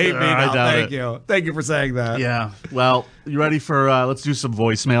than they hate me now. I doubt Thank it. you. Thank you for saying that. Yeah. Well, you ready for, let's do some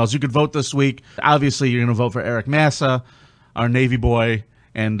voicemails. You could vote this week. Obviously, you're going to vote for Eric Massa, our Navy boy,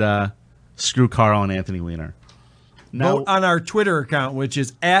 and screw Carl and Anthony Weiner. Now, vote on our Twitter account, which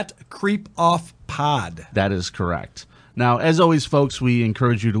is @CreepOffPod. That is correct. Now, as always, folks, we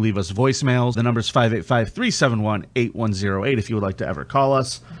encourage you to leave us voicemails. The number is 585-371-8108 if you would like to ever call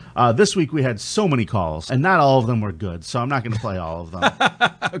us. This week we had so many calls, and not all of them were good, so I'm not going to play all of them.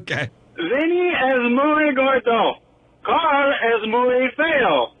 Okay. Lenny es muy gordo, Carl es muy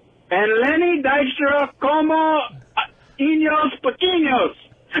feo, and Lenny Dykstra como niños pequeños.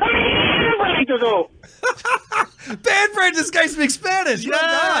 Bad friend, this guy speaks Spanish. Well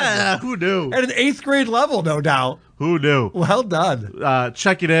done. Who knew? At an 8th grade level, no doubt. Who knew? Well done.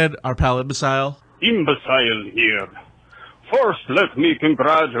 Check it in, our pal Imbecile. Imbecile here. First, let me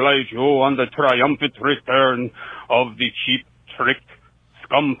congratulate you on the triumphant return of the Cheap Trick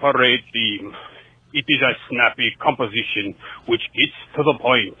Scum Parade theme. It is a snappy composition which gets to the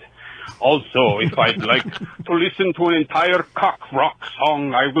point. Also, if I'd like to listen to an entire cock rock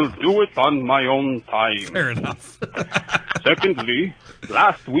song, I will do it on my own time. Fair enough. Secondly,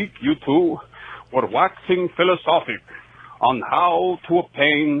 last week you two were waxing philosophic on how to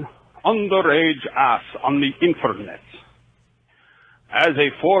obtain underage ass on the internet. As a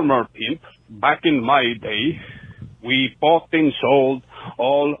former pimp, back in my day, we bought and sold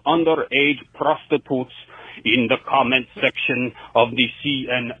all underage prostitutes in the comment section of the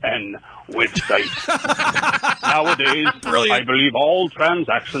CNN website. Nowadays, I believe all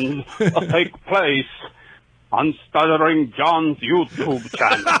transactions take place on Stuttering John's YouTube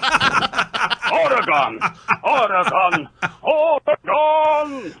channel. Oregon! Oregon!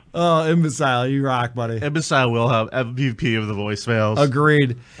 Oregon! Oh, Imbecile, you rock, buddy. Imbecile will have MVP of the voicemails.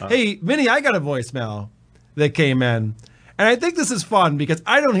 Agreed. Hey, Vinny, I got a voicemail that came in. And I think this is fun because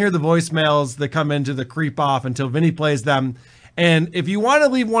I don't hear the voicemails that come into the Creep Off until Vinny plays them. And if you want to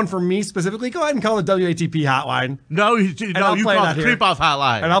leave one for me specifically, go ahead and call the WATP hotline. No, you call the Creep Off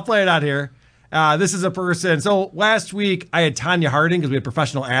hotline. And I'll play it out here. This is a person. So last week I had Tanya Harding because we had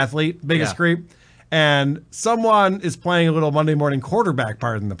professional athlete, biggest creep. And someone is playing a little Monday morning quarterback,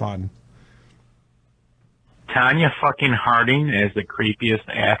 pardon the pun. Tanya fucking Harding is the creepiest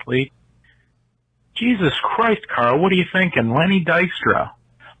athlete. Jesus Christ, Carl, what are you thinking? Lenny Dykstra.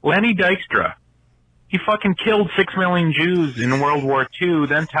 Lenny Dykstra. He fucking killed 6 million Jews in World War II,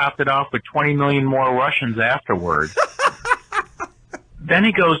 then topped it off with 20 million more Russians afterwards. Then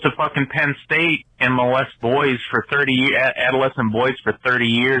he goes to fucking Penn State and molests boys for adolescent boys for 30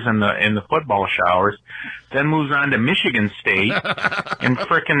 years in the football showers. Then moves on to Michigan State and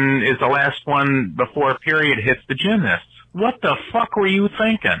frickin' is the last one before a period hits the gymnasts. What the fuck were you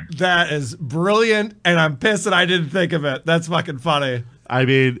thinking? That is brilliant, and I'm pissed that I didn't think of it. That's fucking funny. I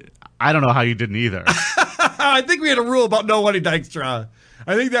mean, I don't know how you didn't either. I think we had a rule about no Lenny Dykstra.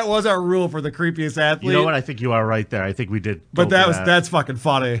 I think that was our rule for the creepiest athlete. You know what? I think you are right there. I think we did. But that's fucking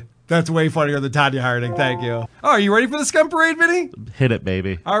funny. That's way funnier than Tanya Harding. Thank you. Oh, are you ready for the Scum Parade, Vinny? Hit it,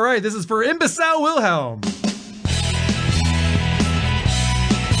 baby. All right, this is for Imbecile Wilhelm.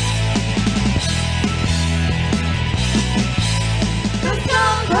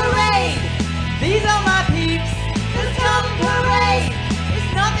 These are my peeps, the Scum Parade.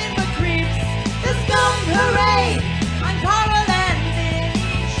 It's nothing but creeps, the Scum Parade. I'm Carl and Vinny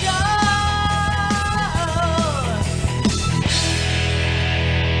Show.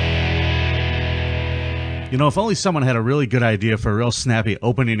 You know, if only someone had a really good idea for a real snappy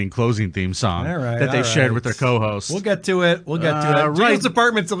opening and closing theme song that they shared with their co-hosts. We'll get to it. Jingle's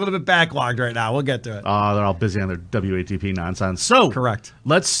department's a little bit backlogged right now. We'll get to it. Oh, they're all busy on their WATP nonsense. So, correct.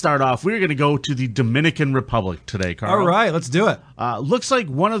 Let's start off. We're going to go to the Dominican Republic today, Carl. All right, let's do it. Looks like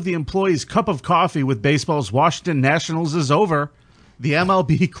one of the employees' cup of coffee with baseball's Washington Nationals is over. The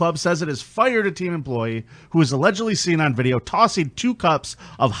MLB club says it has fired a team employee who was allegedly seen on video tossing 2 cups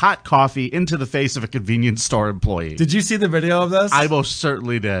of hot coffee into the face of a convenience store employee. Did you see the video of this? I most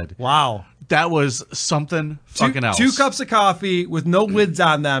certainly did. Wow. That was something fucking else. 2 cups of coffee with no lids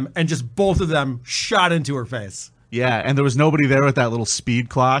on them, and just both of them shot into her face. Yeah, and there was nobody there with that little speed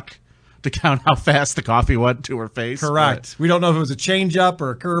clock to count how fast the coffee went to her face. Correct. We don't know if it was a changeup or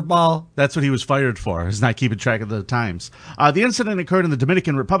a curveball. That's what he was fired for, is not keeping track of the times. The incident occurred in the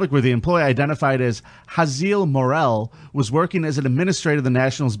Dominican Republic where the employee identified as Haziel Morel was working as an administrator of the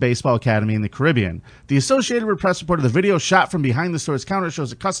Nationals Baseball Academy in the Caribbean. The Associated Press reported the video shot from behind the store's counter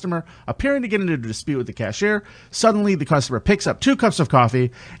shows a customer appearing to get into a dispute with the cashier. Suddenly, the customer picks up 2 cups of coffee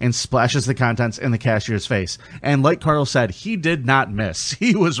and splashes the contents in the cashier's face. And like Carl said, he did not miss.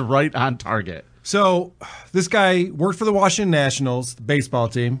 He was right on target. So this guy worked for the Washington Nationals, the baseball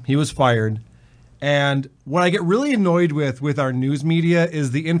team. He was fired. And what I get really annoyed with our news media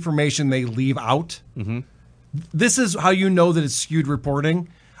is the information they leave out. Mm-hmm. This is how you know that it's skewed reporting.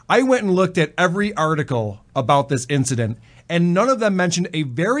 I went and looked at every article about this incident, and none of them mentioned a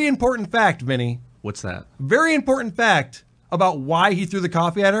very important fact, Vinny. What's that? Very important fact about why he threw the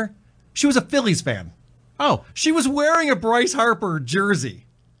coffee at her. She was a Phillies fan. Oh. She was wearing a Bryce Harper jersey.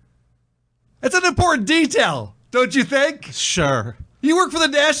 That's an important detail, don't you think? Sure. You work for the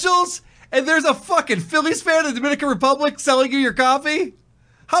Nationals, and there's a fucking Phillies fan in the Dominican Republic selling you your coffee?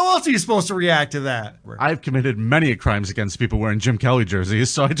 How else are you supposed to react to that? I've committed many crimes against people wearing Jim Kelly jerseys,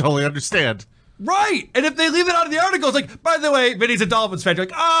 so I totally understand. Right. And if they leave it out of the article, it's like, by the way, Vinny's a Dolphins fan. You're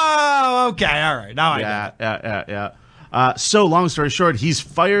like, oh, okay, all right. Now I get it. Yeah. So long story short, he's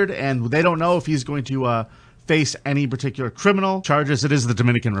fired, and they don't know if he's going to face any particular criminal charges. It is the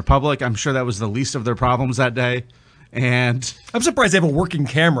Dominican Republic. I'm sure that was the least of their problems that day. And I'm surprised they have a working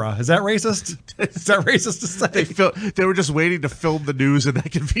camera. Is that racist? Is that racist to say? They were just waiting to film the news in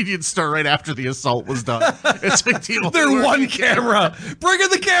that convenience store right after the assault was done. It's like they're one camera. Bring in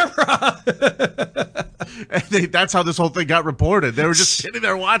the camera. And that's how this whole thing got reported. They were just sitting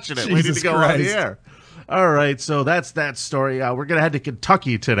there watching it, waiting to go on the air. All right, so that's that story. We're going to head to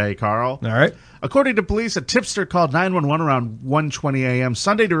Kentucky today, Carl. All right. According to police, a tipster called 911 around 1:20 a.m.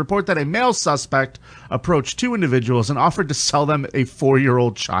 Sunday to report that a male suspect approached 2 individuals and offered to sell them a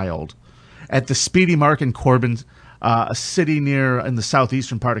 4-year-old child at the Speedy Mark in Corbin, a city in the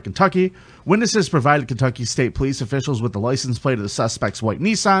southeastern part of Kentucky. Witnesses provided Kentucky State Police officials with the license plate of the suspect's white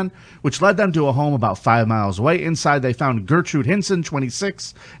Nissan, which led them to a home about 5 miles away. Inside, they found Gertrude Hinson,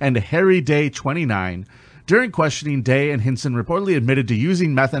 26, and Harry Day, 29. During questioning, Day and Hinson reportedly admitted to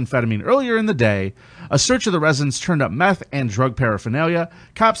using methamphetamine earlier in the day. A search of the residence turned up meth and drug paraphernalia.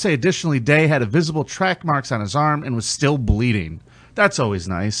 Cops say additionally Day had visible track marks on his arm and was still bleeding. That's always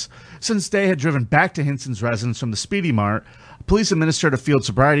nice. Since Day had driven back to Hinson's residence from the Speedy Mart, police administered a field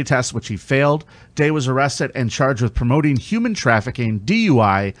sobriety test, which he failed. Day was arrested and charged with promoting human trafficking,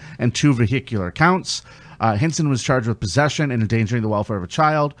 DUI, and 2 vehicular counts. Hinson was charged with possession and endangering the welfare of a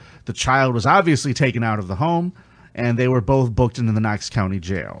child. The child was obviously taken out of the home, and they were both booked into the Knox County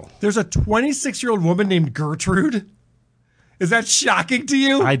Jail. There's a 26-year-old woman named Gertrude? Is that shocking to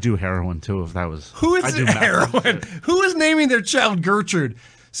you? I do heroin, too, if that was... Who is heroin? Who is naming their child Gertrude?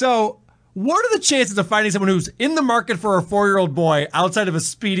 So, what are the chances of finding someone who's in the market for a 4-year-old boy outside of a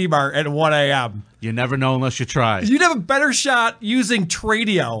Speedy Mart at 1 a.m.? You never know unless you try. You'd have a better shot using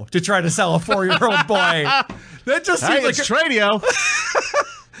Tradio to try to sell a 4-year-old boy. That just seems like Tradio.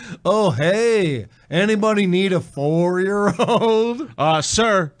 Oh, hey, anybody need a 4-year-old?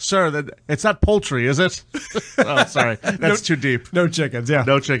 Sir, it's not poultry, is it? Oh, sorry. That's too deep. No chickens, yeah.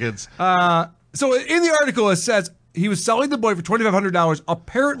 No chickens. So in the article, it says he was selling the boy for $2,500,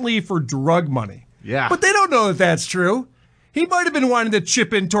 apparently for drug money. Yeah. But they don't know that that's true. He might have been wanting to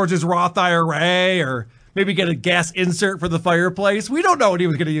chip in towards his Roth IRA or maybe get a gas insert for the fireplace. We don't know what he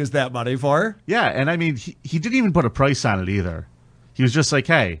was going to use that money for. Yeah, and I mean, he didn't even put a price on it either. He was just like,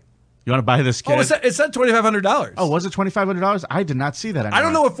 hey, you want to buy this kid? Oh, it said $2,500. Oh, was it $2,500? I did not see that anywhere. I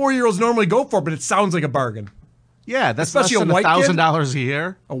don't know what 4-year-olds normally go for, but it sounds like a bargain. Yeah, that's especially less than a white $1,000 a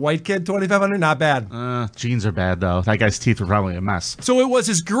year. A white kid, $2,500, not bad. Jeans are bad, though. That guy's teeth were probably a mess. So it was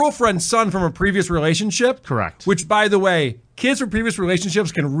his girlfriend's son from a previous relationship? Correct. Which, by the way, kids from previous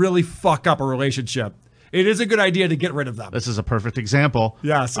relationships can really fuck up a relationship. It is a good idea to get rid of them. This is a perfect example.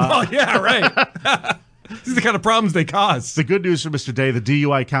 Yes. Yeah, right. These are the kind of problems they cause. The good news for Mr. Day, the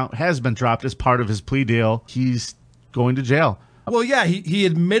DUI count has been dropped as part of his plea deal. He's going to jail. Well, yeah, he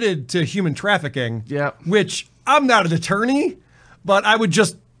admitted to human trafficking. Yeah. Which, I'm not an attorney, but I would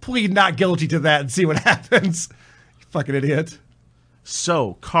just plead not guilty to that and see what happens. You fucking idiot.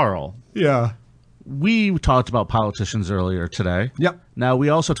 So, Carl. Yeah. We talked about politicians earlier today. Yep. Now, we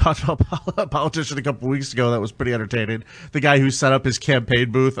also talked about a politician a couple weeks ago that was pretty entertaining. The guy who set up his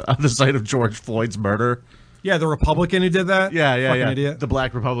campaign booth on the site of George Floyd's murder. Yeah, the Republican who did that? Yeah. Idiot. The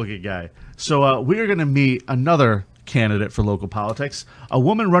black Republican guy. So we are going to meet another candidate for local politics, a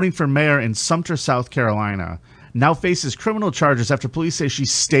woman running for mayor in Sumter, South Carolina, now faces criminal charges after police say she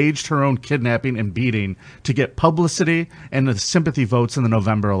staged her own kidnapping and beating to get publicity and the sympathy votes in the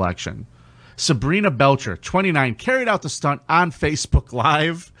November election. Sabrina Belcher, 29, carried out the stunt on Facebook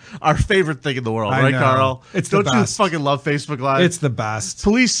Live. Our favorite thing in the world, right, know. Carl? It's the Don't best. you fucking love Facebook Live? It's the best.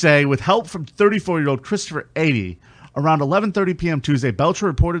 Police say, with help from 34-year-old Christopher 80, around 11:30 p.m. Tuesday, Belcher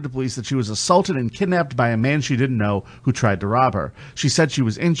reported to police that she was assaulted and kidnapped by a man she didn't know who tried to rob her. She said she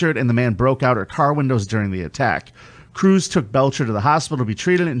was injured and the man broke out her car windows during the attack. Crews took Belcher to the hospital to be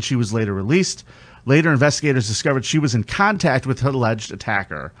treated and she was later released. Later, investigators discovered she was in contact with her alleged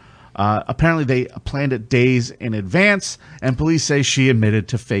attacker. Apparently, they planned it days in advance, and police say she admitted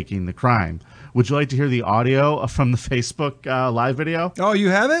to faking the crime. Would you like to hear the audio from the Facebook live video? Oh, you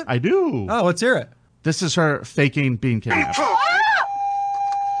have it? I do. Oh, let's hear it. This is her faking being kidnapped. I'm sorry.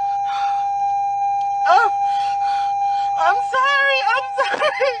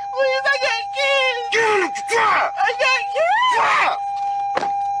 Please, I got kids. I got kids.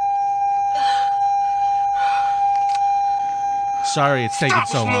 Sorry, it's taking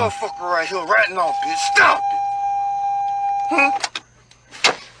so long. Motherfucker right here, ratting on, bitch. Stop it.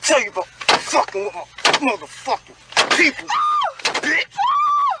 Tell you about fucking with my motherfucking people, bitch.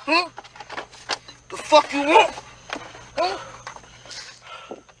 The fuck you want?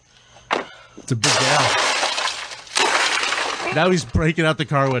 It's a big gal. Now he's breaking out the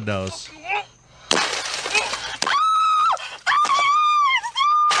car windows.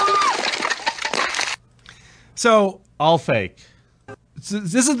 So all fake.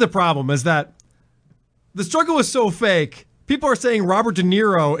 This is the problem, is that the struggle was so fake. People are saying Robert De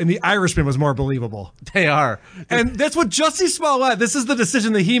Niro in The Irishman was more believable. They are. And that's what Jussie Smollett, this is the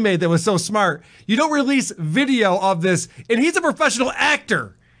decision that he made that was so smart. You don't release video of this, and he's a professional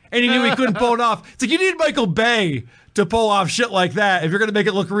actor, and he knew he couldn't pull it off. It's like you need Michael Bay to pull off shit like that if you're going to make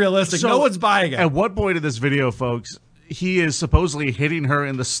it look realistic. So, no one's buying it. At one point in this video, folks, he is supposedly hitting her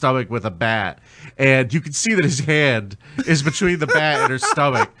in the stomach with a bat, and you can see that his hand is between the bat and her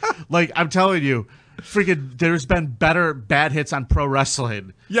stomach. Like, I'm telling you, freaking, there's been better bat hits on pro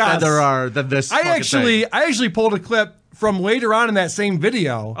wrestling than this. I actually pulled a clip from later on in that same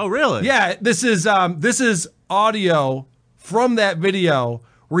video. Oh, really? Yeah, this is audio from that video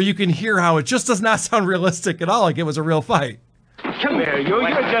where you can hear how it just does not sound realistic at all, like it was a real fight. Come here, you're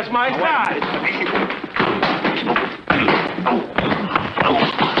just my size.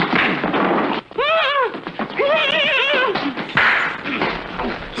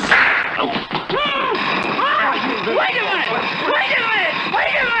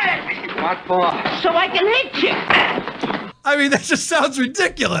 What for? So I can hit you. I mean, that just sounds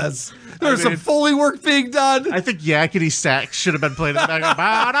ridiculous. There's some Foley work being done. I think Yakety Sax should have been played in the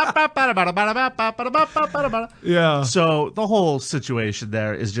background. Yeah. So the whole situation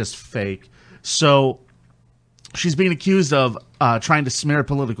there is just fake. So she's being accused of trying to smear a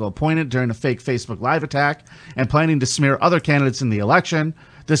political opponent during a fake Facebook Live attack and planning to smear other candidates in the election.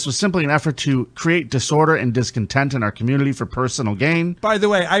 This was simply an effort to create disorder and discontent in our community for personal gain. By the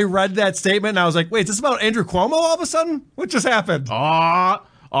way, I read that statement and I was like, wait, is this about Andrew Cuomo all of a sudden? What just happened?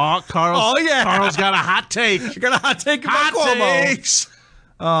 Carl's got a hot take. You got a hot take about Cuomo. Takes.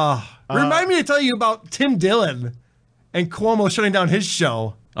 Remind me to tell you about Tim Dillon and Cuomo shutting down his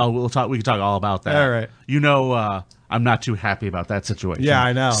show. Oh, we can talk all about that. All right. You know, I'm not too happy about that situation. Yeah,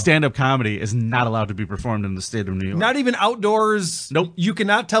 I know. Stand-up comedy is not allowed to be performed in the state of New York. Not even outdoors. Nope. You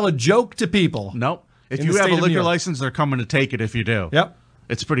cannot tell a joke to people. Nope. If you have a liquor license, they're coming to take it if you do. Yep.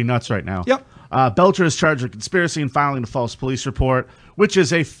 It's pretty nuts right now. Yep. Belcher is charged with conspiracy and filing a false police report, which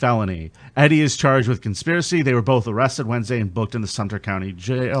is a felony. Eddie is charged with conspiracy. They were both arrested Wednesday and booked in the Sumter County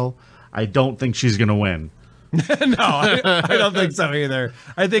Jail. I don't think she's going to win. No, I don't think so either.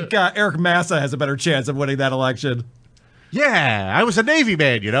 I think Eric Massa has a better chance of winning that election. Yeah, I was a Navy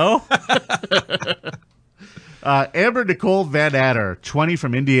man, you know. Amber Nicole Van Adder, 20,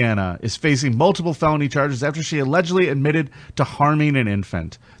 from Indiana, is facing multiple felony charges after she allegedly admitted to harming an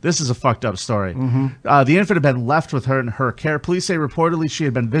infant. This is a fucked up story. The infant had been left with her in her care. Police say reportedly she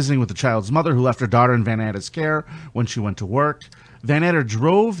had been visiting with the child's mother, who left her daughter in Van Adder's care when she went to work. Van Adder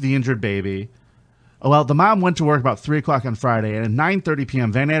drove the injured baby. Well, the mom went to work about 3 o'clock on Friday, and at 9:30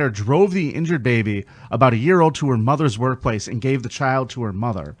 p.m., Van Adder drove the injured baby, about a year old, to her mother's workplace and gave the child to her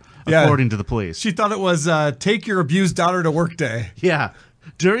mother, according to the police. She thought it was take your abused daughter to work day. Yeah,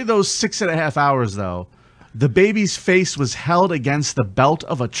 During those 6.5 hours, though, the baby's face was held against the belt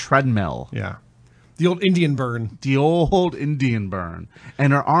of a treadmill. Yeah. The old Indian burn. The old Indian burn.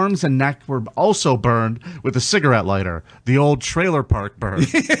 And her arms and neck were also burned with a cigarette lighter. The old trailer park burn.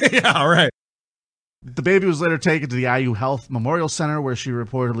 Yeah, right. The baby was later taken to the IU Health Memorial Center, where she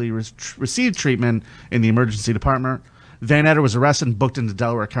reportedly received treatment in the emergency department. Van Etter was arrested and booked into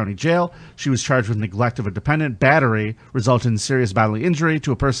Delaware County Jail. She was charged with neglect of a dependent, battery, resulting in serious bodily injury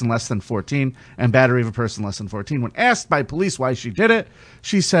to a person less than 14, and battery of a person less than 14. When asked by police why she did it,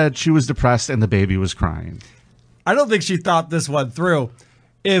 she said she was depressed and the baby was crying. I don't think she thought this one through.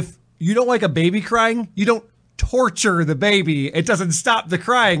 If you don't like a baby crying, you don't torture the baby. It doesn't stop the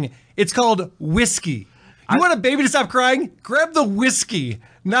crying. It's called whiskey. You want a baby to stop crying? Grab the whiskey,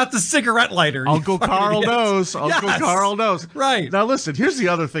 not the cigarette lighter. Uncle Carl knows. Uncle Yes. Carl knows. Right. Now listen, here's the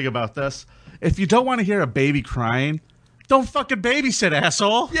other thing about this. If you don't want to hear a baby crying, don't fucking babysit,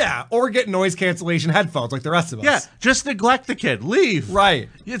 asshole. Yeah, or get noise cancellation headphones like the rest of us. Yeah, just neglect the kid. Leave. Right.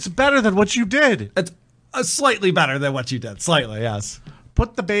 It's better than what you did. It's slightly better than what you did. Slightly, yes.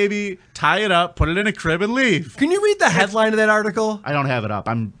 Put the baby, tie it up, put it in a crib, and leave. Can you read the headline of that article? I don't have it up.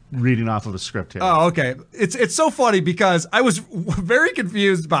 I'm reading off of a script here. Oh, okay. It's so funny because I was very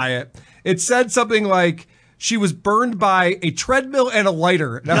confused by it. It said something like she was burned by a treadmill and a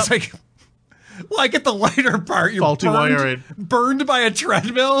lighter. And I was like, well, I get the lighter part. You're Faulty wiring. Burned by a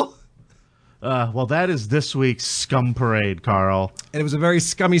treadmill? Well, that is this week's Scum Parade, Carl. And it was a very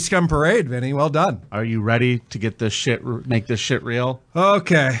scummy scum parade, Vinny. Well done. Are you ready to get this shit, make this shit real?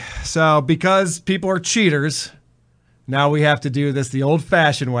 Okay. So because people are cheaters, now we have to do this the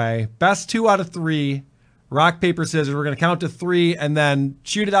old-fashioned way. Best 2 out of 3. Rock, paper, scissors. We're going to count to 3 and then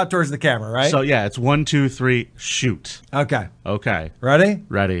shoot it out towards the camera, right? So, yeah, it's 1, 2, 3, shoot. Okay. Okay. Ready?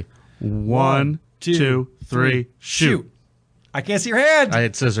 Ready. 1, 2, 3, shoot. I can't see your hand. I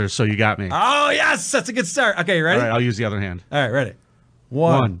had scissors, so you got me. Oh, yes. That's a good start. Okay, you ready? All right, I'll use the other hand. All right, ready.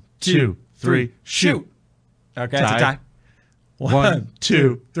 1, 2, 3, shoot. Okay, that's a tie. 1,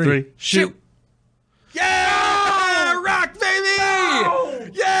 2, 3, shoot. Yeah! Rock, baby!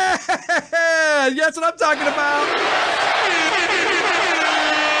 Yeah! That's what I'm talking about.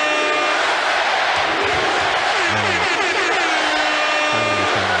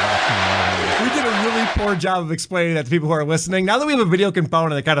 We did a really poor job of explaining that to people who are listening. Now that we have a video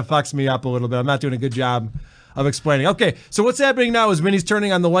component, it kind of fucks me up a little bit. I'm not doing a good job of explaining. Okay, so what's happening now is Vinny's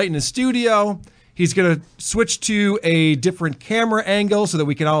turning on the light in his studio. He's going to switch to a different camera angle so that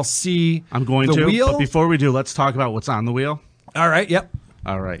we can all see I'm going the to, wheel. but before we do, let's talk about what's on the wheel. All right, yep.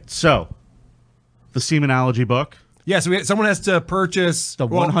 All right, so the Semenology book. Yeah, so someone has to purchase the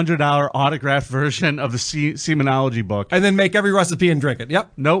 $100 autographed version of the Semenology book. And then make every recipe and drink it.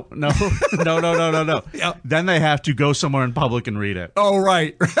 Yep. Nope, no. Yep. Then they have to go somewhere in public and read it. Oh,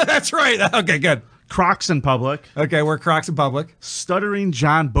 right. That's right. Okay, good. Crocs in public. Okay, we're Crocs in public. Stuttering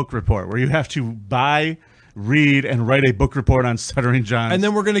John book report, where you have to buy, read, and write a book report on Stuttering John. And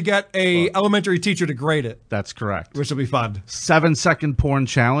then we're going to get a elementary teacher to grade it. That's correct. Which will be fun. 7-second porn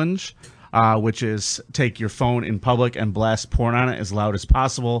challenge, which is take your phone in public and blast porn on it as loud as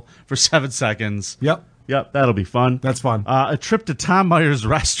possible for 7 seconds. Yep. Yep, that'll be fun. That's fun. A trip to Tom Myers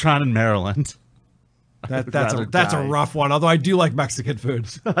restaurant in Maryland. That's a rough one, although I do like Mexican food.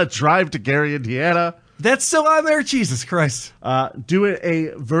 A drive to Gary, Indiana. That's still on there? Jesus Christ. Do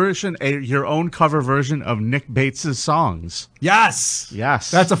your own cover version of Nick Bates' songs. Yes. Yes.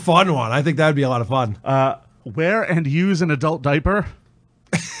 That's a fun one. I think that would be a lot of fun. Wear and use an adult diaper.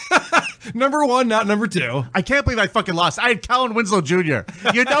 Number 1, not number 2. I can't believe I fucking lost. I had Colin Winslow Jr.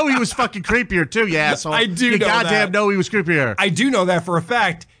 You know he was fucking creepier too, you asshole. I do know goddamn that. know he was creepier. I do know that for a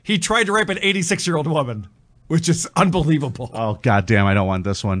fact. He tried to rape an 86-year-old woman, which is unbelievable. Oh, goddamn, I don't want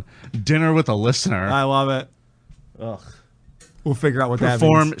this one. Dinner with a listener. I love it. Ugh. We'll figure out what that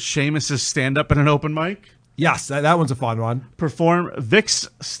means. Perform Seamus's stand-up at an open mic. Yes, that one's a fun one. Perform Vic's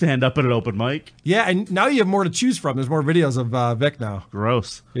stand-up at an open mic. Yeah, and now you have more to choose from. There's more videos of Vic now.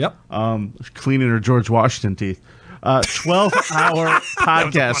 Gross. Yep. Cleaning her George Washington teeth. 12-hour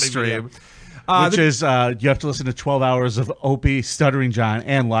podcast stream. Which is, you have to listen to 12 hours of Opie, Stuttering John,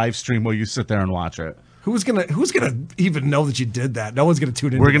 and live stream while you sit there and watch it. Who's gonna even know that you did that? No one's gonna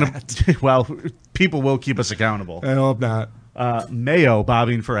tune into that. Well, people will keep us accountable. I hope not. Mayo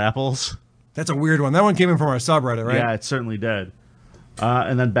bobbing for apples. That's a weird one. That one came in from our subreddit, right? Yeah, it certainly did.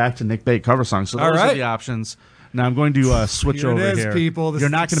 And then back to Nick Bate cover songs. So those are the options. Now I'm going to switch over here. People. You're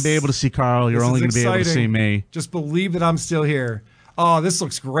not going to be able to see Carl. You're only going to be able to see me. Just believe that I'm still here. Oh, this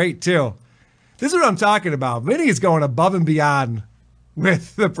looks great too. This is what I'm talking about. Vinny is going above and beyond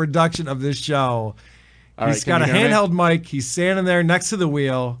with the production of this show. All He's right, got a can you hear me? handheld mic. He's standing there next to the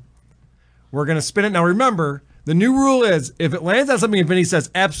wheel. We're going to spin it. Now, remember, the new rule is if it lands on something and Vinny says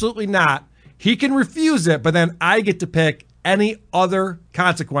absolutely not, he can refuse it, but then I get to pick any other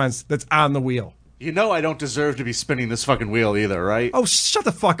consequence that's on the wheel. You know I don't deserve to be spinning this fucking wheel either, right? Oh, shut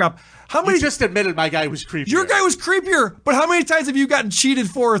the fuck up. How many? You just admitted my guy was creepier. Your guy was creepier, but how many times have you gotten cheated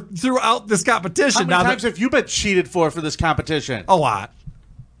for throughout this competition? How many times have you been cheated for this competition? A lot.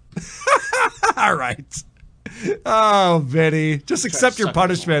 All right. Oh, Vinny, just accept your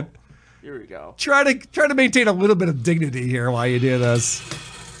punishment. Here we go. Try to maintain a little bit of dignity here while you do this.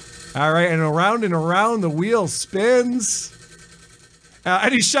 All right, and around the wheel spins.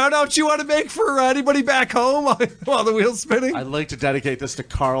 Any shout outs you want to make for anybody back home while the wheel's spinning? I'd like to dedicate this to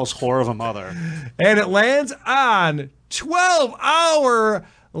Carl's whore of a mother. And it lands on 12-hour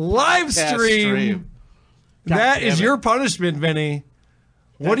live Podcast stream. God That damn is it. your punishment, Vinny.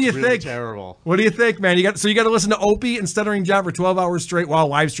 What do you really think? Terrible. What do you think, man? You got to listen to Opie and Stuttering John for 12 hours straight while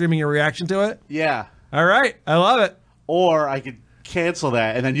live streaming your reaction to it? Yeah. All right. I love it. Or I could cancel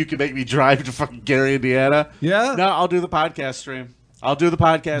that, and then you can make me drive to fucking Gary, Indiana. Yeah? No, I'll do the podcast stream. I'll do the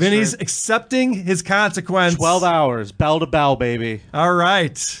podcast Vinny's stream. accepting his consequence. 12 hours, bell to bell, baby. All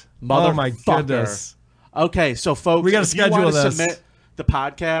right. Oh, my goodness. Okay, so folks, We gotta if you schedule want to this. submit the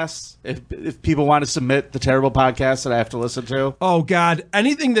podcast, if people want to submit the terrible podcast that I have to listen to, Oh, God.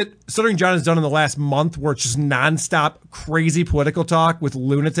 Anything that Stuttering John has done in the last month where it's just nonstop crazy political talk with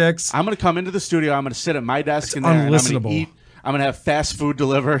lunatics. I'm going to come into the studio. I'm going to sit at my desk in there. And I'm going unlistenable. to eat. I'm going to have fast food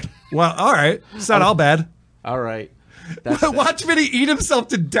delivered. Well, all right. It's not all bad. All right. That's Watch Vinny eat himself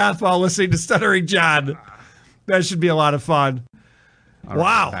to death while listening to Stuttering John. That should be a lot of fun. All right,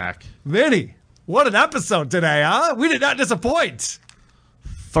 wow. back. Vinny, what an episode today, huh? We did not disappoint.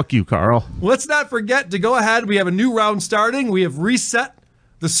 Fuck you, Carl. Let's not forget to go ahead. We have a new round starting. We have reset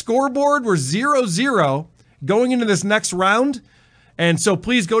the scoreboard. We're 0-0 going into this next round. And so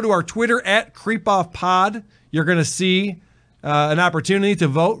please go to our Twitter at CreepOffPod. You're going to see an opportunity to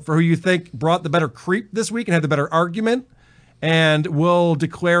vote for who you think brought the better creep this week and had the better argument. And we'll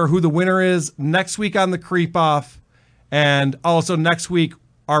declare who the winner is next week on the Creep Off. And also next week,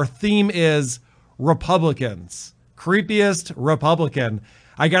 our theme is Republicans. Creepiest Republican.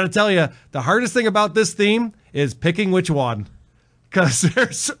 I got to tell you, the hardest thing about this theme is picking which one. Because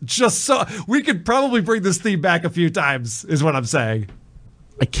there's just so... We could probably bring this theme back a few times, is what I'm saying.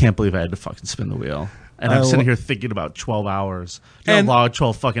 I can't believe I had to fucking spin the wheel. And I'm sitting here thinking about 12 hours. You know And- how long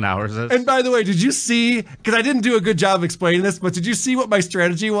 12 fucking hours is? And by the way, did you see... Because I didn't do a good job of explaining this, but did you see what my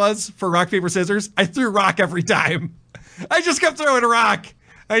strategy was for rock, paper, scissors? I threw rock every time. I just kept throwing rock.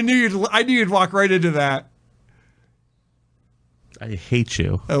 I knew you'd walk right into that. I hate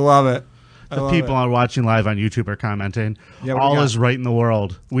you. I love it. The people on watching live on YouTube are commenting. Yeah, what do you all got? is right in the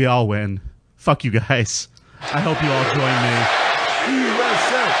world. We all win. Fuck you guys. I hope you all join me.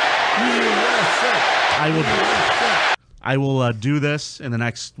 I will do this in the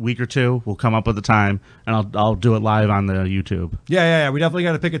next week or two. We'll come up with a time, and I'll do it live on the YouTube. Yeah. We definitely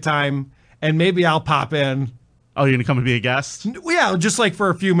got to pick a time, and maybe I'll pop in. Oh, you're going to come and be a guest? Yeah, just like for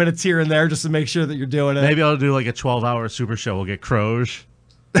a few minutes here and there, just to make sure that you're doing it. Maybe I'll do like a 12-hour super show. We'll get Croge.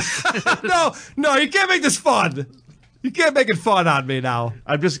 No, you can't make this fun. You can't make it fun on me now.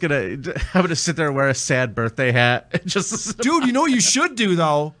 I'm gonna sit there and wear a sad birthday hat. Dude, you know what you should do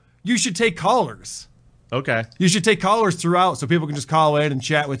though? You should take callers. Okay. You should take callers throughout so people can just call in and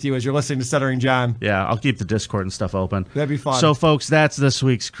chat with you as you're listening to Stuttering John. Yeah, I'll keep the Discord and stuff open. That'd be fun. So, folks, that's this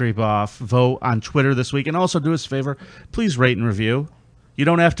week's Creep Off. Vote on Twitter this week. And also do us a favor. Please rate and review. You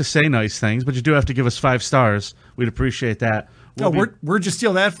don't have to say nice things, but you do have to give us 5 stars. We'd appreciate that. Where'd you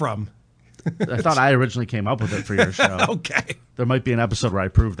steal that from? I thought I originally came up with it for your show. Okay. There might be an episode where I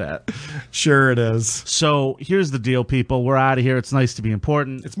prove that. Sure it is. So, here's the deal, people. We're out of here. It's nice to be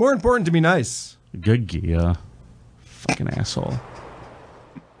important. It's more important to be nice. Good gear. Fucking asshole.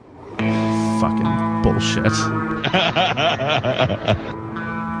 Fucking bullshit.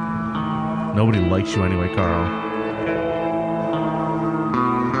 Nobody likes you anyway, Carl.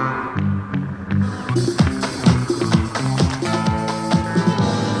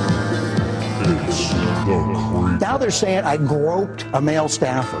 Now they're saying I groped a male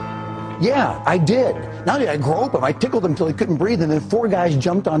staffer. Yeah, I did. Not only did I grope him, I tickled him until he couldn't breathe, and then 4 guys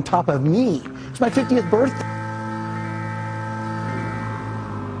jumped on top of me. It's my 50th birthday.